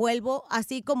te devuelvo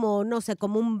así como, no sé,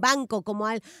 como un banco, como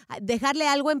dejarle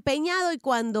algo empeñado y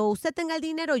cuando usted tenga el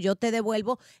dinero, yo te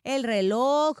devuelvo el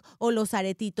reloj o los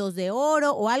aretitos de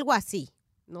oro o algo así.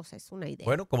 No sé, es una idea.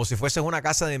 Bueno, como si fueses una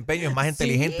casa de empeño, es más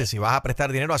inteligente si vas a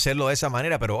prestar dinero, hacerlo de esa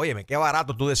manera. Pero óyeme, qué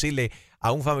barato tú decirle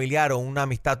a un familiar o una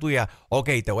amistad tuya, ok,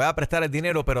 te voy a prestar el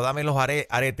dinero, pero dame los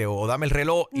aretes o dame el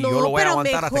reloj y yo lo voy a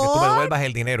aguantar hasta que tú me devuelvas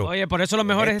el dinero. Oye, por eso lo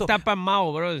mejor es Esto- estar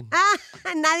pasmado, bro.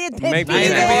 Nadie te Nadie te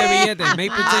pide billetes.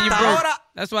 Make pretend you broke.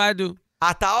 That's what I do.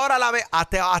 Hasta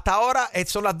ahora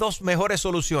son las dos mejores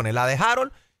soluciones. La de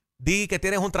Harold, di que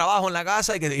tienes un trabajo en la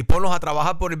casa y ponlos a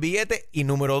trabajar por el billete. Y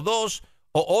número dos,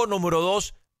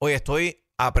 oye, estoy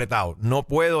apretado. No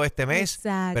puedo este mes.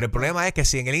 Exacto. Pero el problema es que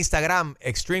si en el Instagram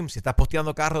Extreme, si estás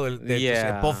posteando carro,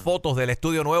 post fotos del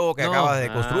estudio nuevo que No. acabas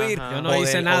de construir, Yo no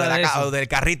hice nada de eso. o del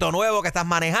carrito nuevo que estás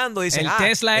manejando, dicen, El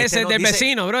Tesla este ese es nos del dice-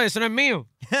 vecino, bro. Eso no es mío.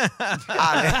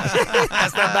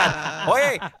 That's not bad.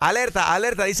 Oye,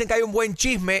 alerta. Dicen que hay un buen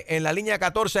chisme en la línea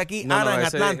 14 aquí. No, Ana no, en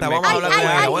ese Atlanta. me Vamos a hablar con cae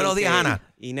ella. mal, Buenos días, que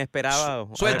Ana. Inesperado.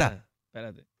 Suelta.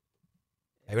 Espérate.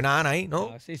 Hay una Ana ahí,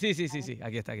 ¿no? Ah, sí.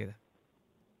 Aquí está.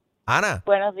 Ana.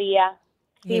 Buenos días.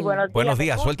 Sí, buenos días. Buenos ¿me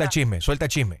días. escucha? Suelta el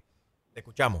chisme. Te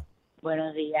escuchamos.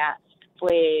 Buenos días.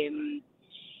 Pues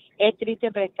es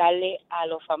triste prestarle a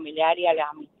los familiares y a las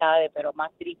amistades, pero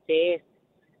más triste es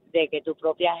de que tu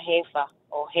propia jefa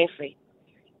o jefe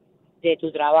de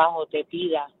tu trabajo te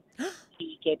pida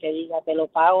y que te diga te lo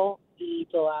pago y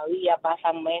todavía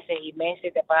pasan meses y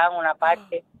meses, te pagan una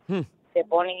parte, te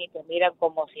ponen y te miran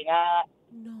como si nada.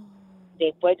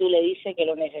 Después tú le dices que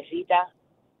lo necesitas,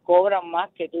 cobran más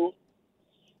que tú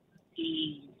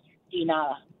y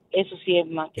nada. Eso sí es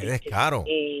más Qué triste. descaro.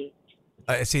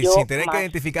 Sin tener que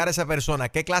identificar a esa persona,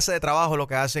 ¿qué clase de trabajo es lo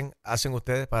que hacen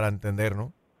ustedes para entender,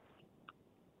 no?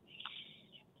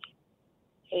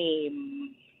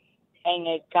 En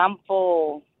el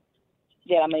campo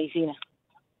de la medicina.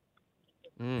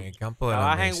 En el campo de la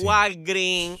Trabaja en medicina.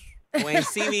 Walgreens o en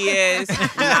CVS,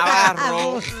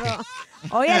 Navarro.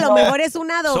 Oye, a lo mejor es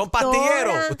una doctora. Son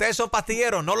pastilleros. Ustedes son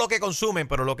pastilleros, no lo que consumen,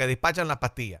 pero lo que despachan las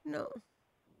pastillas.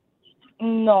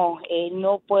 No,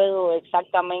 no puedo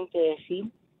exactamente decir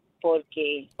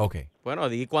porque... Ok. Bueno,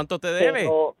 di cuánto te debe,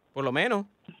 Pero- por lo menos.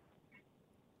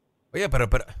 Oye, pero...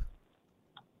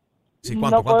 Sí, no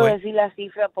 ¿cuánto puedo es? decir la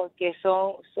cifra porque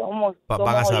somos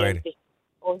Van a saber.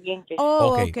 oyentes.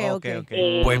 Ok.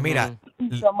 Pues mira.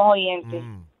 Somos oyentes.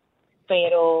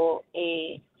 Pero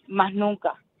más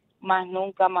nunca.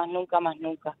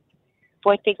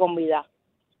 Puesta y convidada.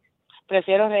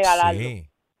 Prefiero regalarlo. Sí.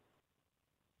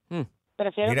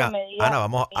 Prefiero Mira, que me diga, Ana,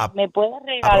 vamos a... ¿me puedes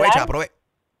regalar?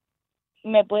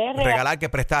 ¿Me puedes regalar? Regalar que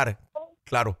prestar.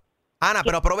 Claro. Ana,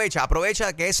 pero aprovecha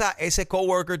que ese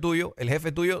coworker tuyo, el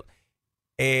jefe tuyo,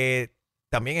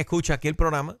 también escucha aquí el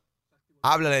programa.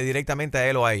 Háblale directamente a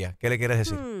él o a ella. ¿Qué le quieres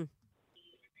decir?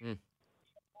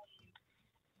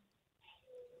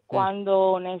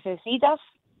 Cuando has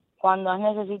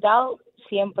necesitado,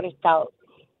 siempre he estado.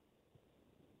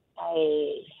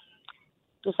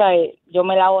 Tú sabes, yo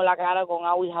me lavo la cara con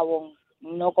agua y jabón,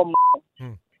 no con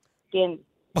 ¿entiendes?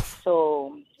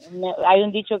 Hay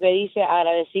un dicho que dice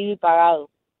agradecido y pagado.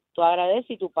 Tú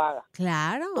agradeces y tú pagas.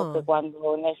 Claro. Porque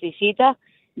cuando necesitas,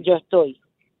 yo estoy.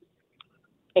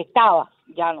 Estaba,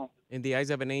 ya no. In the eyes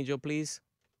of an angel, please.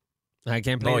 I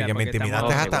can't No, play y that que me porque intimidaste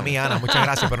estamos- hasta a mí, Ana. Muchas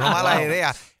gracias. Pero no es mala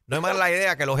idea. No es mala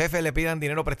idea que los jefes le pidan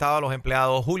dinero prestado a los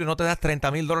empleados. Julio, ¿no te das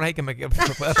 $30,000 ahí que me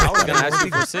puedas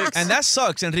And that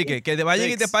sucks, Enrique. Que te vayan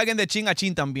y te paguen de chin a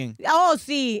chin también. Oh,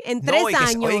 sí, en 3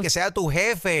 años. Oye, que sea tu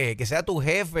jefe, ¿Qué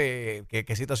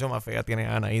situación más fea tiene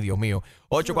Ana ahí, Dios mío?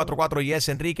 844 Yes,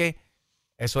 Enrique.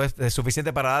 Eso es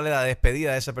suficiente para darle la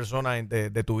despedida a esa persona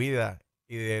de tu vida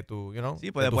y de tu,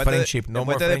 Sí, pues de tu después friendship.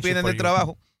 después te despiden del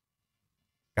trabajo.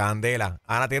 Candela.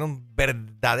 Ana tiene un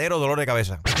verdadero dolor de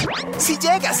cabeza. Si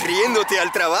llegas riéndote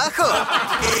al trabajo,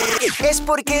 es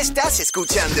porque estás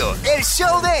escuchando el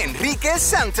show de Enrique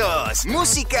Santos.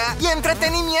 Música y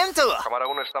entretenimiento. Cámara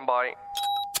 1, stand-by.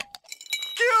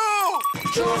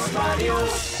 Chusma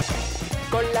News.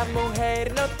 Con la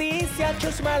mujer noticia,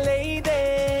 Chusma Lady.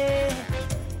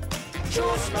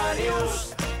 Chusma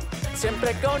News.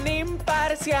 Siempre con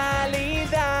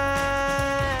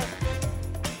imparcialidad.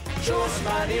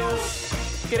 Chusma News.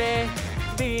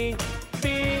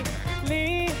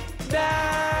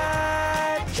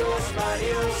 Credibilidad. Chusma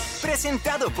News.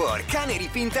 Presentado por Canary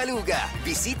Pintaluga.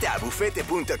 Visita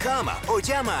bufete.com o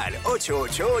llama al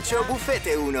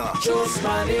 888-BUFETE1.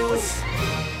 Chusma News.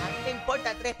 A mí me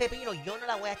importa 3 pepinos, yo no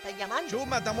la voy a estar llamando.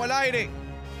 Chusma, estamos al aire.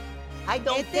 I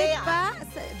don't ¿Qué te care.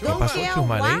 pasa? ¿Qué pasó,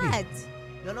 Chusma Lady?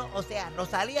 Yo no, o sea,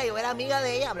 Rosalía, yo era amiga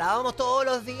de ella, hablábamos todos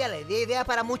los días, le di ideas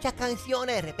para muchas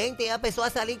canciones, de repente ella empezó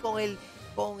a salir con el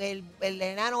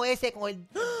enano ese, con el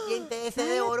diente ese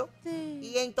de oro,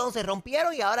 y entonces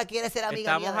rompieron y ahora quiere ser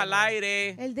amiga mía. Estamos al aire.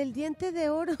 El del diente de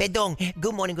oro. Perdón,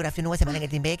 good morning, good afternoon, semana que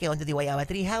te que on the Guayaba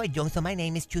Tree, Howard Johnson, my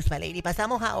name is Chusma Lady.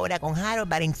 Pasamos ahora con Harold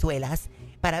Valenzuelas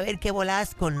para ver qué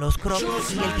volás con los crocs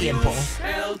y el tiempo.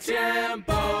 El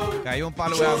tiempo. Cayó un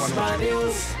palo de agua anoche.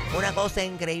 Una cosa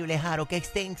increíble, Jaro, qué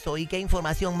extenso y qué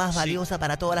información más valiosa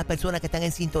para todas las personas que están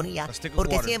en sintonía,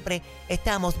 porque water. siempre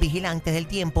estamos vigilantes del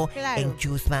tiempo Claro. en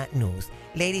Chusma News.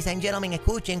 Ladies and gentlemen,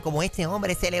 escuchen cómo este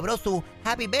hombre celebró su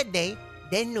happy birthday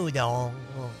desnudo.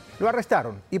 Lo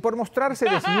arrestaron y por mostrarse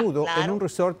desnudo Claro. en un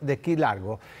resort de Key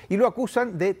Largo y lo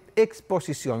acusan de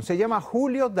exposición. Se llama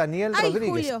Julio Daniel Ay,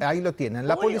 Rodríguez. Julio. Ahí lo tienen.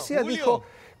 La policía dijo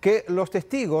que los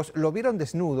testigos lo vieron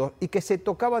desnudo y que se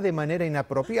tocaba de manera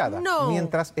inapropiada No.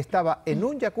 mientras estaba en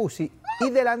un jacuzzi y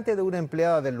delante de una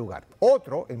empleada del lugar.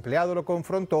 Otro empleado lo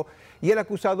confrontó y el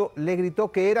acusado le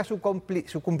gritó que era su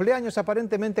cumpleaños,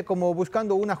 aparentemente como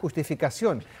buscando una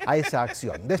justificación a esa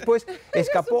acción. Después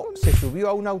escapó, se subió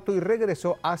a un auto y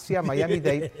regresó hacia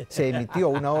Miami-Dade. Se emitió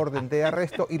una orden de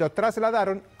arresto y lo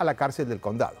trasladaron a la cárcel del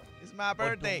condado. It's my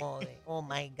birthday. Oh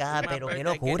my God, pero qué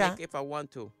locura. If I want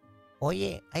to.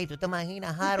 Oye, ¿tú te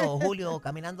imaginas, Jaro o Julio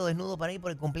caminando desnudo para ir por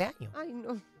el cumpleaños? Ay,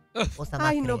 no. Cosa más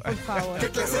Ay, no, crazy. por favor. ¿Qué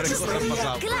clase de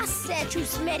chusmería? Clase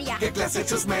chusmería. ¿Qué clase de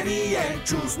chusmería en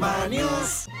Chusma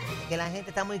News? Que la gente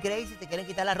está muy crazy, te quieren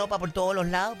quitar la ropa por todos los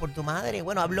lados, por tu madre.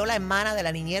 Bueno, habló la hermana de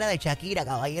la niñera de Shakira,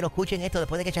 caballero, escuchen esto,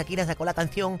 después de que Shakira sacó la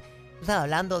canción, tú sabes,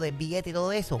 hablando de billete y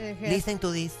todo eso. Listen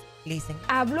to this. Listen.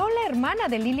 Habló la hermana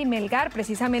de Lili Melgar,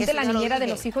 precisamente la niñera de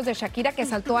los hijos de Shakira, que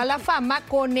saltó a la fama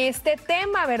con este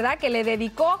tema, ¿verdad? Que le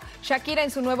dedicó Shakira en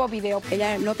su nuevo video.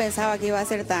 Ella no pensaba que iba a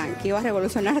ser que iba a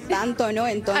revolucionar tanto, ¿no?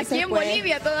 Entonces, aquí en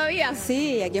Bolivia todavía.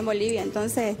 Sí, aquí en Bolivia.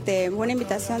 Entonces, fue una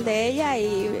invitación de ella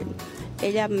y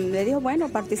ella le dijo, bueno,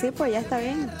 participo y ya está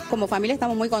bien. Como familia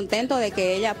estamos muy contentos de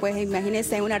que ella, pues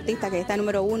imagínense, una artista que está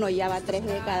número 1 y ya va 3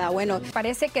 décadas. Bueno,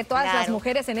 parece que todas las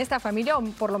mujeres en esta familia, o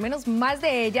por lo menos más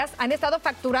de ellas, han estado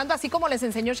facturando así como les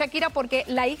enseñó Shakira, porque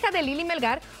la hija de Lili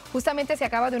Melgar justamente se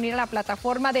acaba de unir a la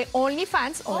plataforma de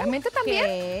OnlyFans, obviamente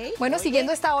también. Bueno,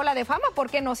 siguiendo esta ola de fama,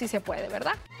 ¿por qué no? Si se puede,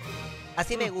 ¿verdad?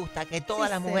 Así me gusta, que todas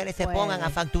las mujeres se pongan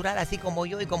a facturar así como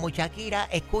yo y como Shakira.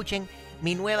 Escuchen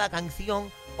mi nueva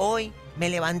canción, Hoy me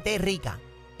levanté rica.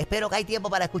 Espero que hay tiempo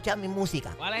para escuchar mi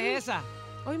música. ¿Cuál es esa?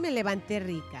 Hoy me levanté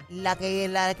rica. La que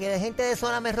la gente de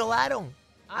zona me robaron.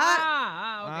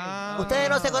 Ok. Ustedes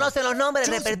no se conocen los nombres,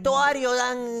 el repertorio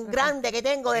tan grande que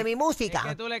tengo de mi música. Es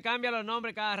que tú le cambias los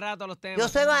nombres cada rato a los temas. Yo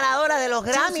soy ganadora de los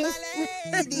Grammys.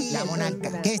 La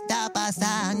monarca. ¿Qué está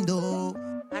pasando?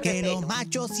 Que los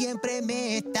machos siempre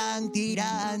me están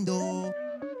tirando.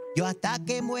 Yo hasta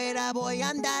que muera voy a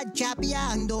andar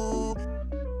chapeando.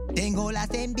 Tengo las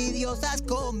envidiosas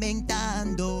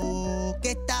comentando.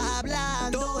 ¿Qué estás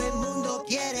hablando? Todo el mundo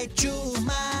quiere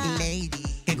chuma. Lady,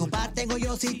 ¿qué culpa tengo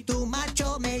yo si tu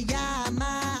macho me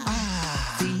llama?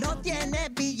 Si no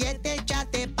tienes billete,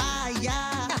 échate pa'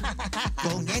 allá.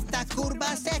 Con estas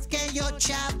curvas es que yo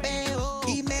chapeo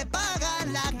y me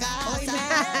pagan la casa. Hoy me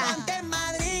levanté en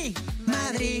Madrid,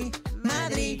 Madrid,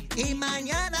 Madrid. Y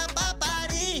mañana pa'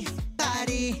 París,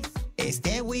 París.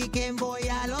 Este weekend voy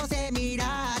a los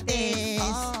Emirates.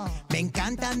 Me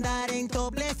encanta andar en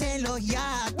toples en los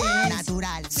yates.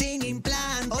 Natural, sin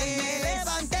implantes. Hoy me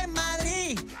levanté en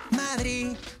Madrid,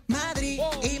 Madrid, Madrid.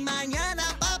 Y mañana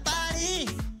pa'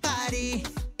 París, París.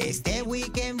 Este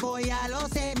weekend voy a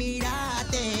los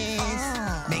Emirates.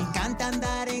 Me encanta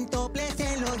andar en toples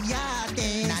en los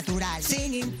yates. Natural,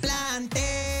 sin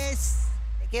implantes.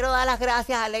 Quiero dar las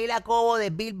gracias a Leila Cobo de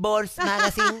Billboard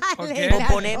Magazine por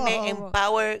ponerme en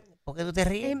Power. ¿Por qué tú te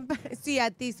ríes? Sí,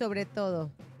 a ti sobre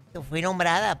todo. Yo fui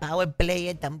nombrada Power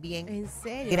Player también. ¿En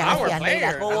serio? Gracias,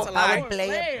 Leila Cobo, Power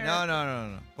Player.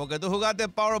 No. Porque tú jugaste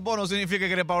Powerball no significa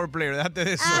que eres Power Player. Déjate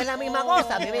de eso. Es la misma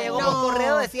cosa. A mí me llegó un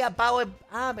correo, decía Power.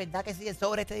 ¿Verdad que sí? El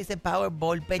sobre este dice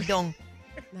Powerball, perdón.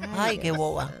 Ay, qué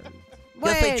boba.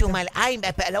 Yo soy Chuma. Ay,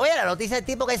 le voy a la noticia del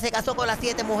tipo que se casó con las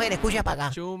 7 mujeres. Escucha para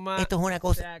acá. Chuma. Esto es una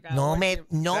cosa. No me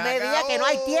diga que no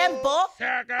hay tiempo. Se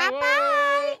acabó.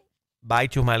 Bye,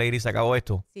 Chusma Lady, se acabó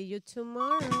esto. See you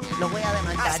tomorrow. Lo voy a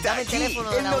demandar. Hasta Dame el aquí,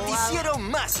 teléfono del el abogado. noticiero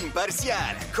más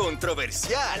imparcial,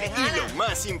 controversial y lo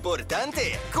más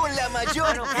importante, con la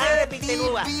mayor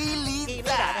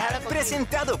credibilidad.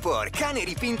 Presentado por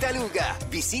Canary Pintaluga.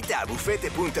 Visita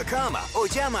bufete.com o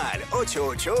llama al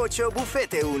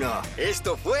 888-BUFETE1.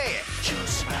 Esto fue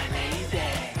Chusma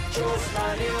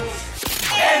News.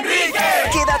 ¡Enrique!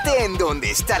 Quédate en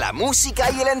donde está la música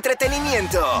y el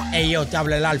entretenimiento. Hey, yo, te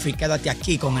habla el Alfie. Quédate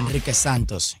aquí con Enrique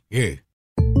Santos. Yeah.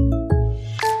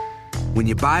 When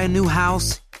you buy a new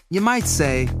house, you might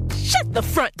say, Shut the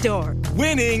front door.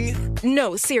 Winning!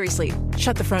 No, seriously.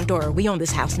 Shut the front door. We own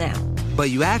this house now. But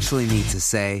you actually need to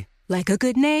say, Like a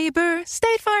good neighbor,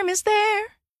 State Farm is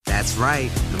there. That's right.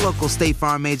 The local State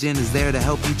Farm agent is there to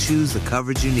help you choose the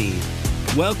coverage you need.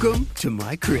 Welcome to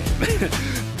my crib.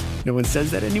 No one says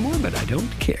that anymore, but I don't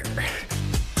care.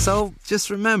 So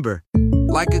just remember,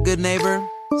 like a good neighbor,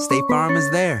 State Farm is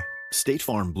there. State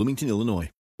Farm, Bloomington, Illinois.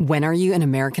 When are you an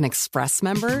American Express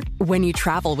member? When you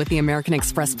travel with the American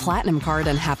Express Platinum Card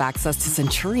and have access to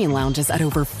Centurion Lounges at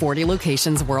over 40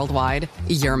 locations worldwide,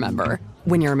 you're a member.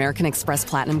 When your American Express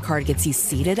Platinum Card gets you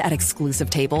seated at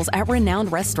exclusive tables at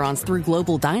renowned restaurants through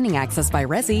global dining access by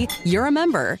Resy, you're a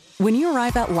member. When you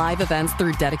arrive at live events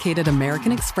through dedicated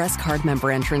American Express Card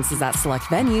member entrances at select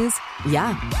venues,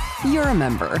 yeah, you're a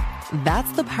member.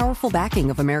 That's the powerful backing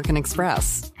of American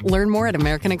Express. Learn more at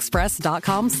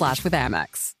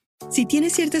americanexpress.com/withAmex. Si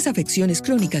tienes ciertas afecciones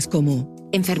crónicas como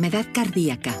enfermedad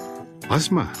cardíaca,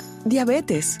 asma,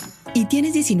 diabetes y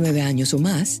tienes 19 años o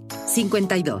más,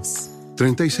 52,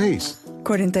 36,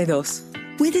 42,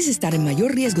 Puedes estar en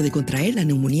mayor riesgo de contraer la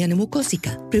neumonía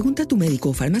neumocócica. Pregunta a tu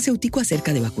médico o farmacéutico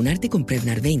acerca de vacunarte con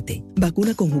Prevnar 20.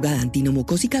 Vacuna conjugada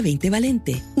antineumocócica 20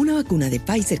 valente. Una vacuna de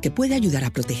Pfizer que puede ayudar a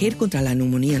proteger contra la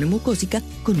neumonía neumocócica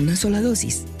con una sola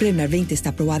dosis. Prevnar 20 está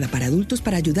aprobada para adultos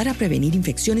para ayudar a prevenir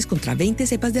infecciones contra 20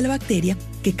 cepas de la bacteria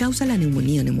que causa la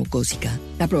neumonía neumocócica.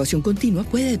 La aprobación continua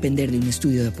puede depender de un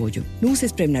estudio de apoyo. No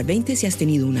uses Prevnar 20 si has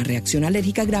tenido una reacción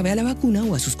alérgica grave a la vacuna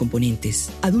o a sus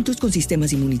componentes. Adultos con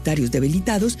sistemas inmunitarios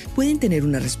debilitados pueden tener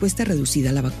una respuesta reducida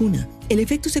a la vacuna. El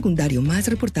efecto secundario más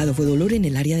reportado fue dolor en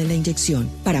el área de la inyección.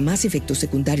 Para más efectos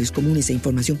secundarios comunes e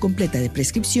información completa de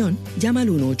prescripción, llama al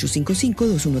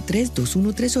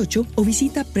 1-855-213-2138 o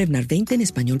visita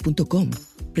Prevnar20enespañol.com.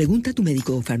 Pregunta a tu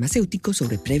médico o farmacéutico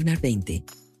sobre Prevnar 20.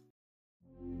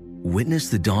 Witness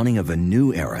the dawning of a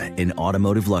new era in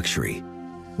automotive luxury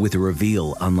with a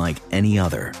reveal unlike any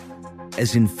other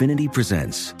as Infiniti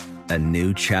presents a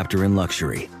new chapter in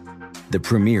luxury. The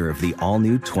premiere of the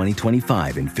all-new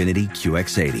 2025 Infiniti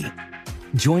QX80.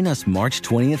 Join us March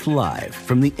 20th live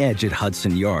from the Edge at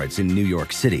Hudson Yards in New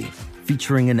York City,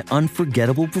 featuring an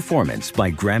unforgettable performance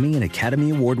by Grammy and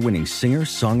Academy Award-winning singer,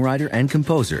 songwriter, and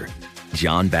composer,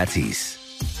 Jon Batiste.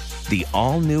 The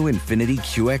all-new Infiniti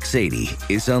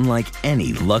QX80 is unlike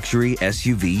any luxury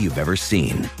SUV you've ever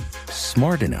seen.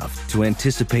 Smart enough to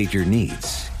anticipate your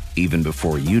needs, even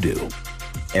before you do.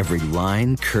 Every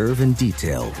line, curve, and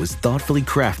detail was thoughtfully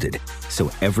crafted so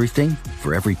everything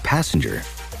for every passenger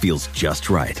feels just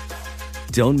right.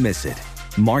 Don't miss it.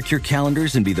 Mark your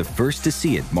calendars and be the first to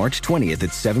see it March 20th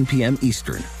at 7 p.m.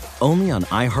 Eastern, only on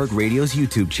iHeartRadio's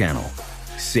YouTube channel.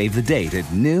 Save the date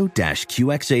at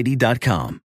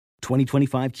new-QX80.com.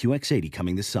 2025 QX80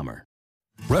 coming this summer.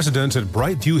 Residents at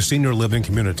Brightview Senior Living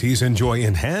Communities enjoy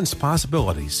enhanced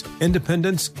possibilities,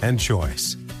 independence, and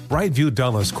choice. Brightview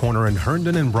Dulles Corner in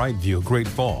Herndon and Brightview, Great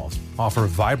Falls, offer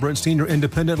vibrant senior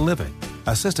independent living,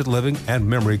 assisted living, and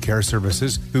memory care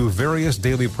services through various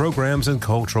daily programs and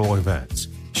cultural events.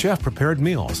 Chef-prepared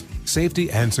meals, safety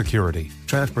and security,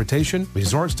 transportation,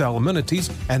 resort-style amenities,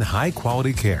 and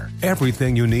high-quality care.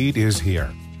 Everything you need is here.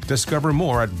 Discover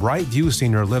more at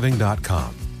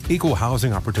brightviewseniorliving.com. Equal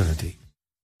housing opportunity.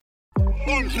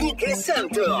 Enrique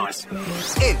Santos.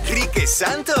 Enrique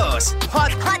Santos.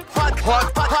 Hot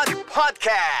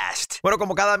Podcast. Bueno,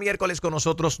 como cada miércoles con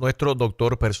nosotros, nuestro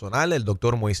doctor personal, el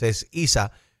doctor Moisés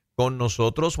Isa, con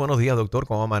nosotros. Buenos días, doctor.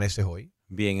 ¿Cómo amaneces hoy?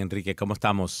 Bien, Enrique. ¿Cómo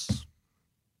estamos?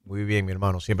 Muy bien, mi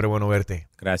hermano. Siempre bueno verte.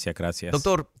 Gracias, gracias.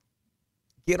 Doctor,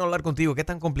 quiero hablar contigo. ¿Qué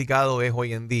tan complicado es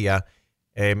hoy en día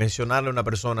mencionarle a una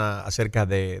persona acerca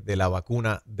de la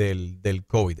vacuna del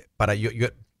COVID?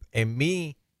 En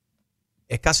mí,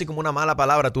 es casi como una mala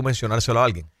palabra tú mencionárselo a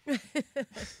alguien.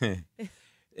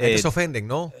 Se ofenden,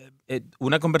 ¿no?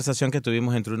 Una conversación que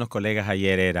tuvimos entre unos colegas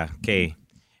ayer era que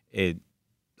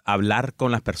hablar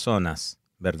con las personas,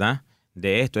 ¿verdad?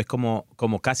 De esto es como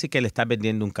casi que le estás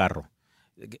vendiendo un carro.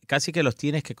 Casi que los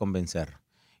tienes que convencer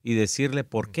y decirle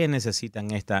por qué necesitan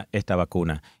esta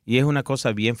vacuna. Y es una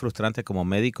cosa bien frustrante como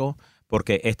médico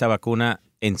porque esta vacuna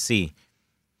en sí,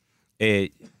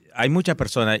 hay muchas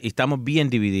personas y estamos bien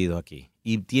divididos aquí.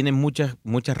 Y tienen muchas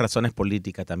razones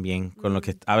políticas también, con lo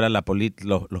que hablan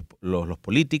los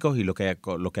políticos y lo que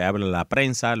habla la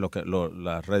prensa,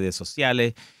 las redes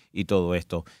sociales y todo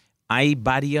esto. Hay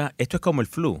varias, esto es como el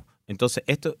flu. Entonces,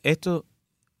 esto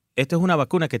es una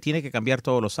vacuna que tiene que cambiar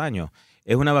todos los años.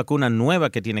 Es una vacuna nueva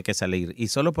que tiene que salir. Y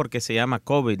solo porque se llama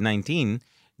COVID-19,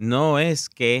 no es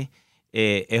que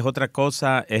es otra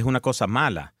cosa, es una cosa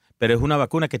mala. Pero es una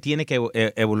vacuna que tiene que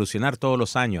evolucionar todos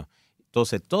los años.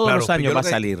 Entonces, todos los años va a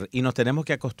salir y nos tenemos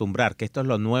que acostumbrar que esto es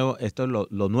lo nuevo,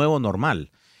 lo nuevo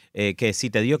normal. Que si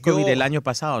te dio COVID el año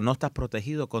pasado, no estás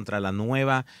protegido contra la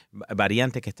nueva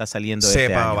variante que está saliendo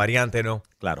este año. Variante, no.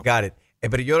 Claro. Got it.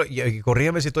 Pero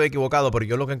corrígeme si estoy equivocado, pero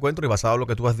yo lo que encuentro, y basado en lo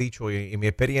que tú has dicho y mi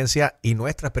experiencia y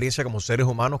nuestra experiencia como seres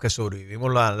humanos que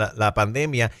sobrevivimos la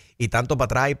pandemia y tanto para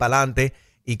atrás y para adelante,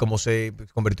 y como se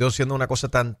convirtió siendo una cosa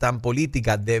tan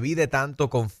política, divide tanto,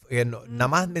 nada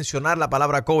más mencionar la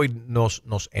palabra COVID nos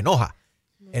enoja.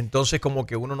 Entonces como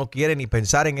que uno no quiere ni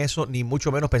pensar en eso, ni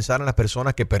mucho menos pensar en las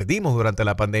personas que perdimos durante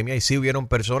la pandemia. Y sí hubieron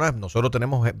personas,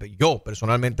 yo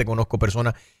personalmente conozco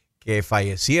personas que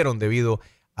fallecieron debido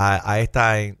a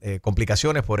estas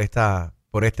complicaciones por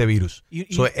este virus.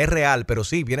 Es real, pero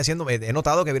sí, he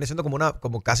notado que viene siendo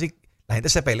como casi la gente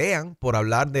se pelean por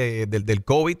hablar del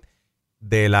COVID,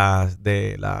 de la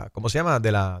 ¿cómo se llama?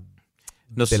 De la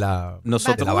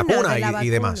vacuna y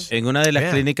demás. En una de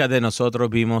las clínicas de nosotros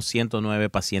vimos 109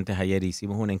 pacientes ayer.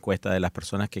 Hicimos una encuesta de las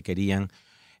personas que quieren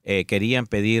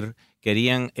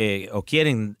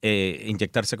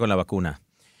inyectarse con la vacuna.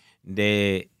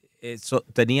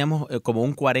 teníamos como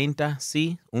un 40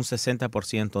 sí, un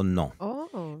 60% no.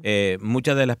 Oh.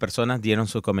 Muchas de las personas dieron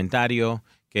su comentario,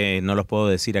 que no los puedo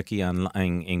decir aquí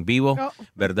en vivo,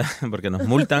 ¿verdad? Porque nos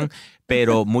multan,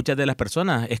 pero muchas de las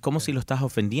personas es como si lo estás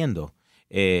ofendiendo.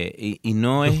 Y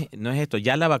no es esto.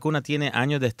 Ya la vacuna tiene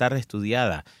años de estar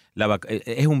estudiada.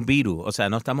 Es un virus, o sea,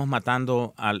 no estamos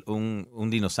matando a un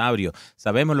dinosaurio.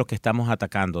 Sabemos lo que estamos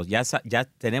atacando. Ya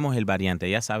tenemos el variante,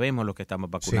 ya sabemos lo que estamos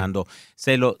vacunando.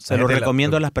 Sí. Se lo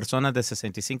recomiendo a las personas de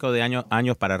 65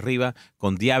 años para arriba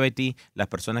con diabetes, las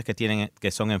personas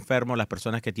que son enfermos, las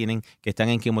personas que están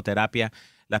en quimioterapia,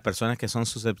 las personas que son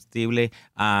susceptibles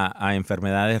a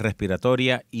enfermedades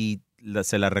respiratorias, y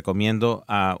se la recomiendo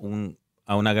a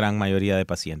una gran mayoría de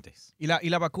pacientes. ¿Y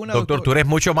la vacuna, doctor, tú eres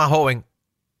mucho más joven.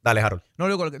 Dale, Harold.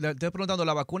 No, te estoy preguntando,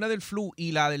 la vacuna del flu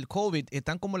y la del COVID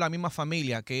están como la misma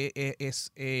familia, que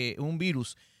es un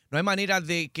virus. No hay manera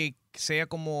de que sea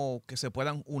como que se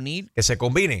puedan unir. Que se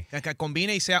combine. Que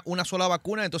combine y sea una sola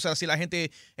vacuna. Entonces así la gente,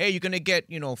 hey, you're going to get,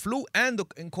 flu and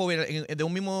COVID de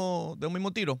un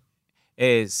mismo tiro.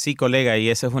 Sí, colega, y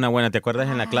esa es una buena. ¿Te acuerdas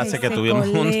en la clase que tuvimos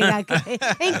una?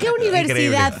 ¿En qué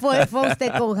universidad fue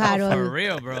usted con Harold? For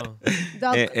real, bro.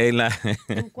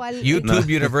 ¿En cuál, YouTube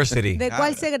University. ¿De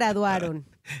cuál se graduaron?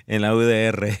 En la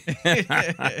UDR.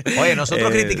 Oye,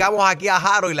 nosotros criticamos aquí a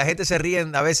Harold y la gente se ríe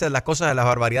a veces de las cosas, de las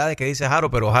barbaridades que dice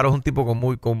Harold, pero Harold es un tipo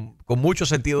con mucho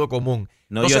sentido común.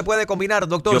 No se puede combinar,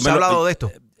 doctor, se ha hablado de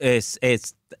esto.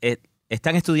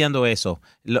 Están estudiando eso.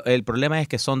 El problema es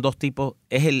que son dos tipos,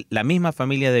 la misma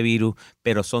familia de virus,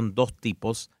 pero son dos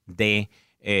tipos de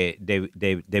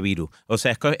virus. O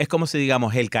sea, es como si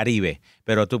digamos el Caribe,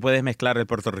 pero tú puedes mezclar el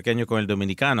puertorriqueño con el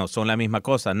dominicano. ¿Son la misma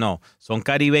cosa? No, son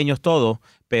caribeños todos,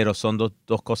 pero son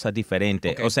dos cosas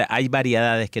diferentes. Okay. O sea, hay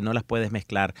variedades que no las puedes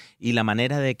mezclar, y la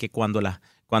manera de que cuando las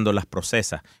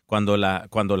procesas, cuando las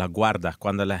guardas,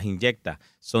 cuando las inyectas,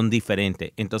 son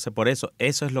diferentes. Entonces, por eso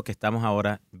es lo que estamos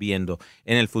ahora viendo.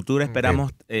 En el futuro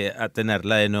esperamos a tener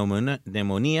la de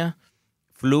neumonía,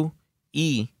 flu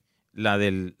y la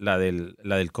del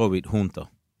COVID juntos.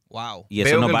 Wow. Y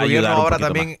eso nos va a ayudar ahora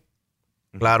también.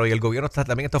 Claro, y el gobierno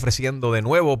también está ofreciendo de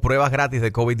nuevo pruebas gratis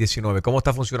de COVID-19. ¿Cómo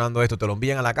está funcionando esto? ¿Te lo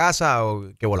envían a la casa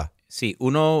o qué bola? Sí,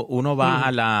 uno va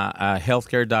a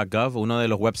healthcare.gov, uno de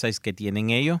los websites que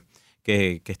tienen ellos,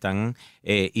 que están,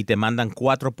 y te mandan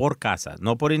 4 por casa,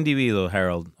 no por individuo,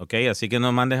 Harold, ¿ok? Así que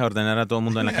no mandes a ordenar a todo el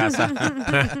mundo en la casa,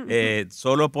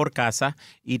 solo por casa,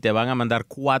 y te van a mandar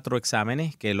 4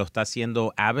 exámenes, que lo está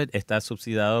haciendo Abbott, está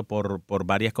subsidiado por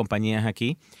varias compañías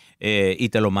aquí, y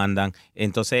te lo mandan.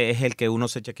 Entonces es el que uno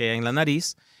se chequea en la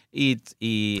nariz, y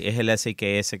es el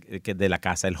SIKS que de la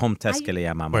casa, el home test que le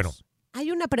llamamos. Bueno. Hay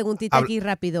una preguntita aquí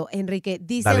rápido, Enrique.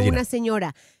 Dice una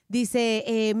señora,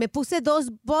 me puse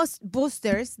 2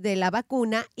 boosters de la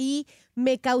vacuna y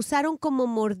me causaron como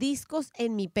mordiscos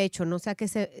en mi pecho. No sé a qué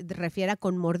se refiere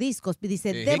con mordiscos.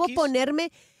 Dice,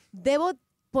 ¿debo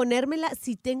ponérmela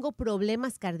si tengo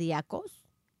problemas cardíacos?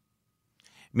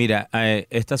 Mira,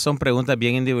 estas son preguntas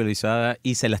bien individualizadas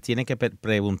y se las tiene que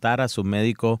preguntar a su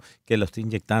médico que lo está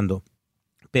inyectando.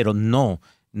 Pero no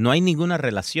hay ninguna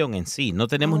relación en sí. No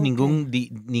tenemos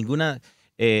ninguna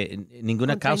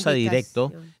causa directa.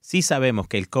 Sí sabemos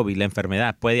que el COVID, la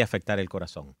enfermedad, puede afectar el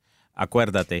corazón.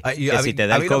 Acuérdate que si te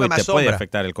da el COVID te puede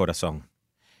afectar el corazón.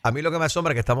 A mí lo que me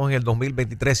asombra es que estamos en el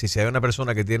 2023 y si hay una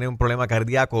persona que tiene un problema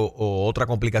cardíaco o otra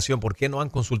complicación, ¿por qué no han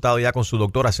consultado ya con su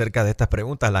doctor acerca de estas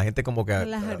preguntas? La gente como que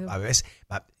a veces,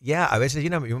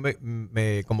 Gina,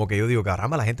 como que yo digo,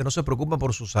 caramba, la gente no se preocupa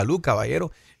por su salud,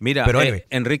 caballero. Mira, pero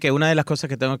Enrique, una de las cosas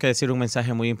que tengo que decir, un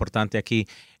mensaje muy importante aquí,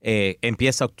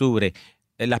 empieza octubre.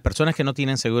 Las personas que no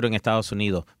tienen seguro en Estados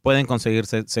Unidos pueden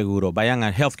conseguirse seguro. Vayan a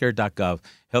healthcare.gov.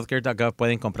 Healthcare.gov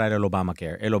pueden comprar el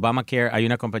Obamacare. El Obamacare, hay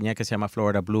una compañía que se llama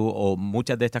Florida Blue o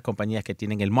muchas de estas compañías que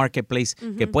tienen el marketplace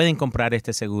que pueden comprar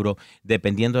este seguro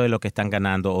dependiendo de lo que están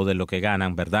ganando o de lo que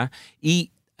ganan, ¿verdad?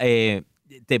 Y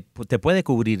te puede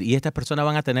cubrir y estas personas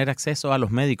van a tener acceso a los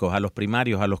médicos, a los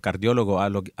primarios, a los cardiólogos,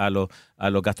 a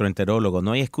los gastroenterólogos.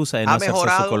 No hay excusa de no hacerse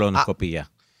su colonoscopia.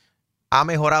 ¿Ha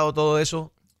mejorado todo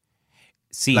eso?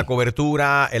 Sí. La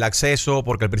cobertura, el acceso,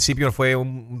 porque al principio fue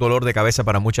un dolor de cabeza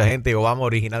para mucha gente. Obama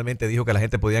originalmente dijo que la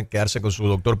gente podía quedarse con su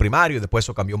doctor primario y después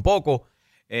eso cambió un poco.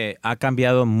 Ha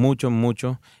cambiado mucho,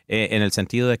 en el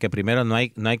sentido de que primero no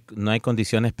hay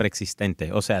condiciones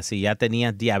preexistentes. O sea, si ya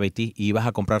tenías diabetes y ibas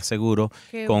a comprar seguro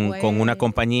con una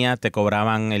compañía, te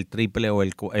cobraban el triple o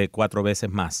el 4 veces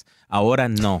más. Ahora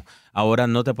no. Ahora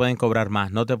no te pueden cobrar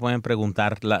más, no te pueden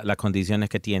preguntar las condiciones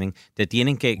que tienen. Te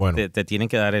tienen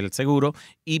que dar el seguro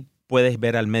y puedes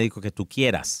ver al médico que tú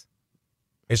quieras.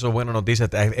 Eso es buena noticia.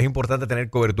 Es importante tener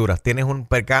coberturas. Tienes un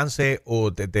percance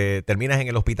o te terminas en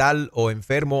el hospital o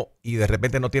enfermo y de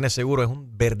repente no tienes seguro. Es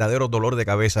un verdadero dolor de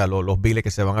cabeza los biles que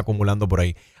se van acumulando por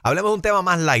ahí. Hablemos de un tema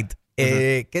más light.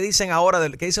 ¿Qué dicen ahora?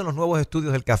 ¿Qué dicen los nuevos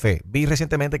estudios del café? Vi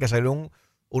recientemente que salieron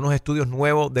unos estudios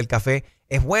nuevos del café.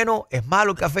 ¿Es bueno? ¿Es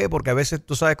malo el café? Porque a veces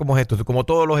tú sabes cómo es esto. Como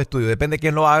todos los estudios. Depende de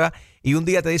quién lo haga. Y un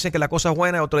día te dicen que la cosa es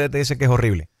buena y otro día te dicen que es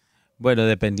horrible. Bueno,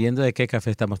 dependiendo de qué café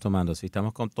estamos tomando. Si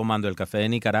estamos tomando el café de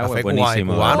Nicaragua, Café es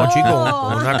buenísimo. cubano, chico.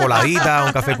 Con una coladita,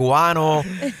 un café cubano.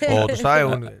 O tú sabes.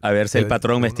 A ver si el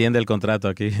patrón me extiende el contrato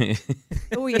aquí.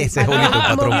 Uy, ese es Julito, el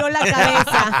patrón. movió la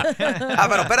cabeza.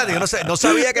 Pero espérate, yo no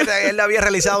sabía que él había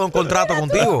realizado un contrato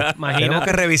contigo. Tenemos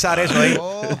que revisar eso ahí.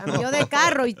 Cambió de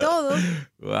carro y todo.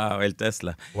 Wow, el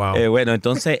Tesla. Wow. Bueno,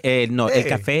 entonces, el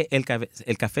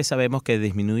café sabemos que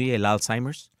disminuye el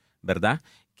Alzheimer's, ¿verdad?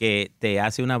 Que te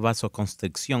hace una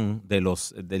vasoconstricción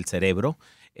del cerebro,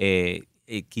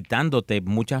 quitándote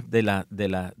muchas de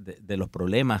los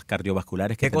problemas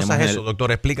cardiovasculares que tenemos. ¿Qué cosa es eso,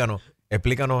 doctor? Explícanos.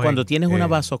 Cuando tienes una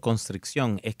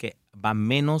vasoconstricción es que va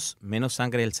menos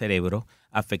sangre al cerebro,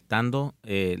 afectando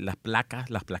las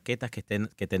plaquetas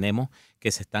que tenemos que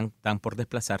están por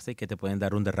desplazarse y que te pueden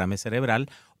dar un derrame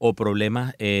cerebral o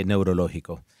problemas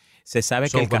neurológicos. Se sabe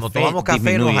que cuando tomamos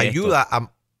café nos ayuda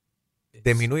a...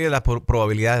 Disminuye las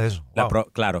probabilidades de eso.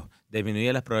 Wow. Claro,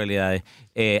 disminuye las probabilidades.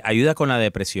 Ayuda con la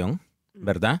depresión,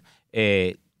 ¿verdad?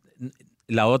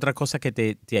 La otra cosa que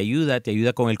te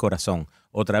ayuda con el corazón.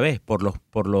 Otra vez, por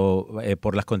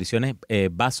las condiciones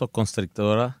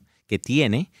vasoconstrictoras que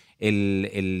tiene,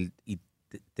 y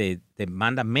te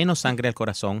manda menos sangre al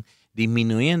corazón,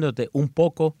 disminuyéndote un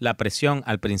poco la presión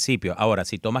al principio. Ahora,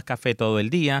 si tomas café todo el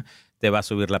día, te va a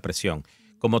subir la presión.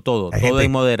 Como todo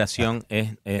en moderación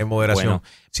es en moderación. Bueno,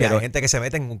 Sí, hay gente que se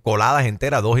mete en coladas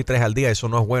enteras 2 y 3 al día. Eso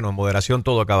no es bueno. En moderación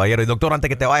todo, caballero. Y doctor, antes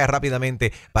que te vayas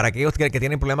rápidamente, para aquellos que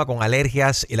tienen problemas con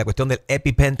alergias y la cuestión del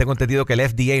EpiPen, tengo entendido que el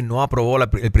FDA no aprobó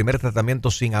el primer tratamiento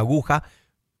sin aguja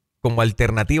como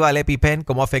alternativa al EpiPen.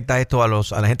 ¿Cómo afecta esto a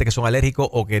la gente que son alérgicos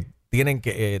o que tienen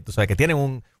que tienen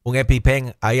un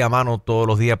EpiPen ahí a mano todos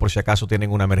los días por si acaso tienen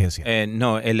una emergencia?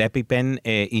 No, el EpiPen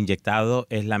inyectado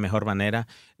es la mejor manera.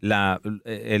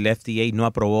 El FDA no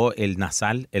aprobó el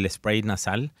nasal, el spray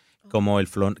nasal, como el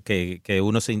que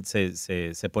uno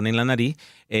se pone en la nariz,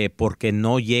 porque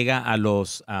no llega a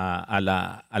los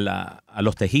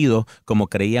tejidos como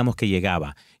creíamos que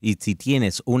llegaba. Y si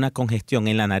tienes una congestión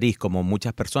en la nariz, como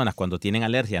muchas personas cuando tienen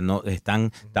alergia no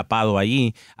están tapados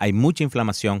allí, hay mucha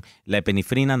inflamación, la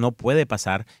epinefrina no puede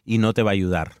pasar y no te va a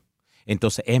ayudar.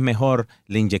 Entonces es mejor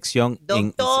la inyección.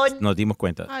 Doctor. Nos dimos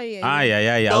cuenta. Ay,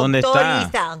 ¿A dónde está?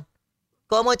 Isa,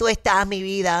 ¿cómo tú estás, mi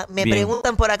vida? Me Bien.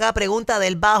 preguntan por acá, pregunta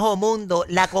del bajo mundo.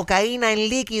 ¿La cocaína en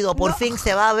líquido por fin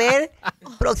se va a ver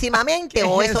próximamente?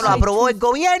 ¿O eso lo aprobó el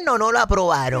gobierno o no lo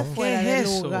aprobaron? ¿Qué es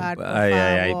eso?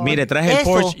 Ay. Mire, traje el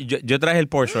Porsche. Yo traje el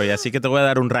Porsche hoy, así que te voy a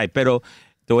dar un ride. Pero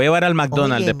te voy a llevar al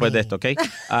McDonald's después de esto, ¿ok?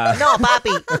 No, papi.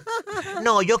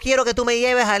 No, yo quiero que tú me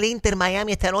lleves al Inter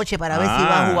Miami esta noche para ver si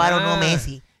va a jugar o no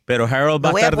Messi. Pero Harold va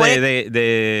a estar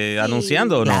de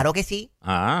anunciando, ¿o no? Claro que sí.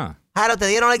 Harold, ¿te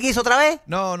dieron el guiso otra vez?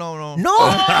 No. ¡No!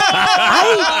 ¡Ay!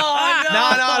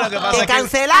 No, lo que pasa ¡Te es que...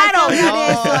 cancelaron!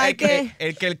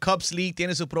 Es que el Cubs League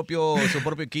tiene su propio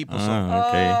equipo.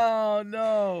 Oh,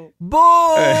 no.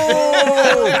 ¡Boo!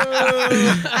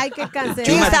 Hay que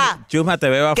cancelar. Chusma, te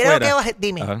veo Creo afuera. que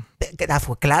dime.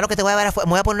 Claro que te voy a ver afuera.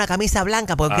 Me voy a poner una camisa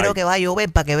blanca porque creo que va a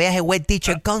llover para que veas el wet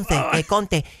teacher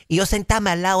contest. Y yo sentarme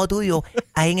al lado tuyo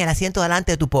ahí en el asiento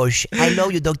delante de tu Porsche. I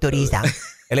love you, Dr. Isa.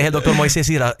 Él es el doctor Moisés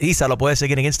Isa. Lo puedes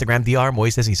seguir en Instagram, Dr.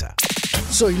 Moisés Isa.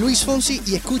 Soy Luis Fonsi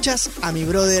y escuchas a mi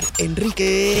brother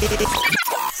Enrique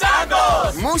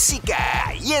Santos.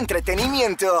 Música y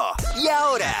entretenimiento. Y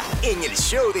ahora, en el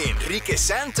show de Enrique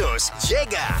Santos,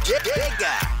 llega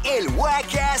el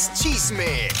Wacas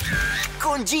Chisme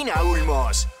con Gina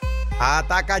Ulmos.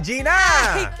 ¡Ataca, Gina!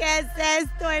 Ay, ¿qué es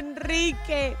esto,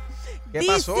 Enrique? ¿Qué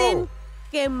pasó?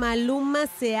 Que Maluma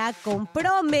se ha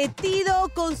comprometido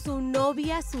con su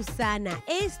novia Susana.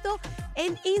 Esto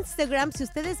en Instagram, si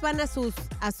ustedes van a sus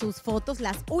fotos,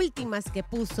 las últimas que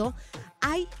puso,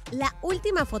 hay la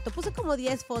última foto. Puso como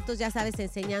 10 fotos, ya sabes,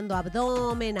 enseñando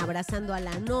abdomen, abrazando a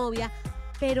la novia,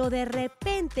 pero de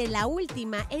repente la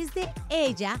última es de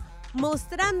ella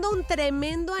mostrando un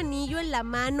tremendo anillo en la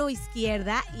mano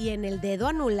izquierda y en el dedo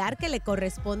anular que le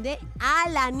corresponde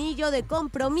al anillo de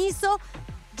compromiso.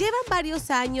 Llevan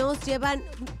varios años, llevan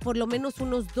por lo menos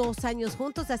unos 2 años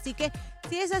juntos, así que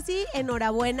si es así,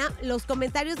 enhorabuena. Los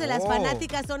comentarios de las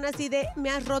fanáticas son así de,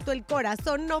 me has roto el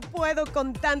corazón, no puedo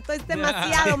con tanto, es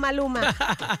demasiado, Maluma.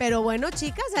 Pero bueno,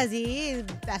 chicas, así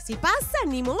pasa,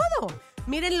 ni modo.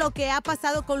 Miren lo que ha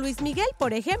pasado con Luis Miguel,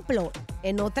 por ejemplo.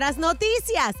 En otras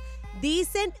noticias,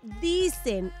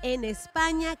 dicen en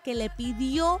España que le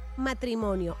pidió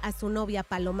matrimonio a su novia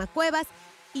Paloma Cuevas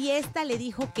y esta le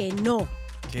dijo que no.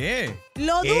 ¿Qué?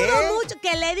 Lo ¿Qué? dudo mucho,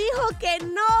 que le dijo que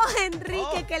no,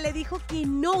 Enrique, que le dijo que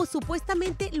no.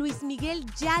 Supuestamente Luis Miguel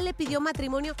ya le pidió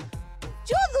matrimonio.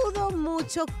 Yo dudo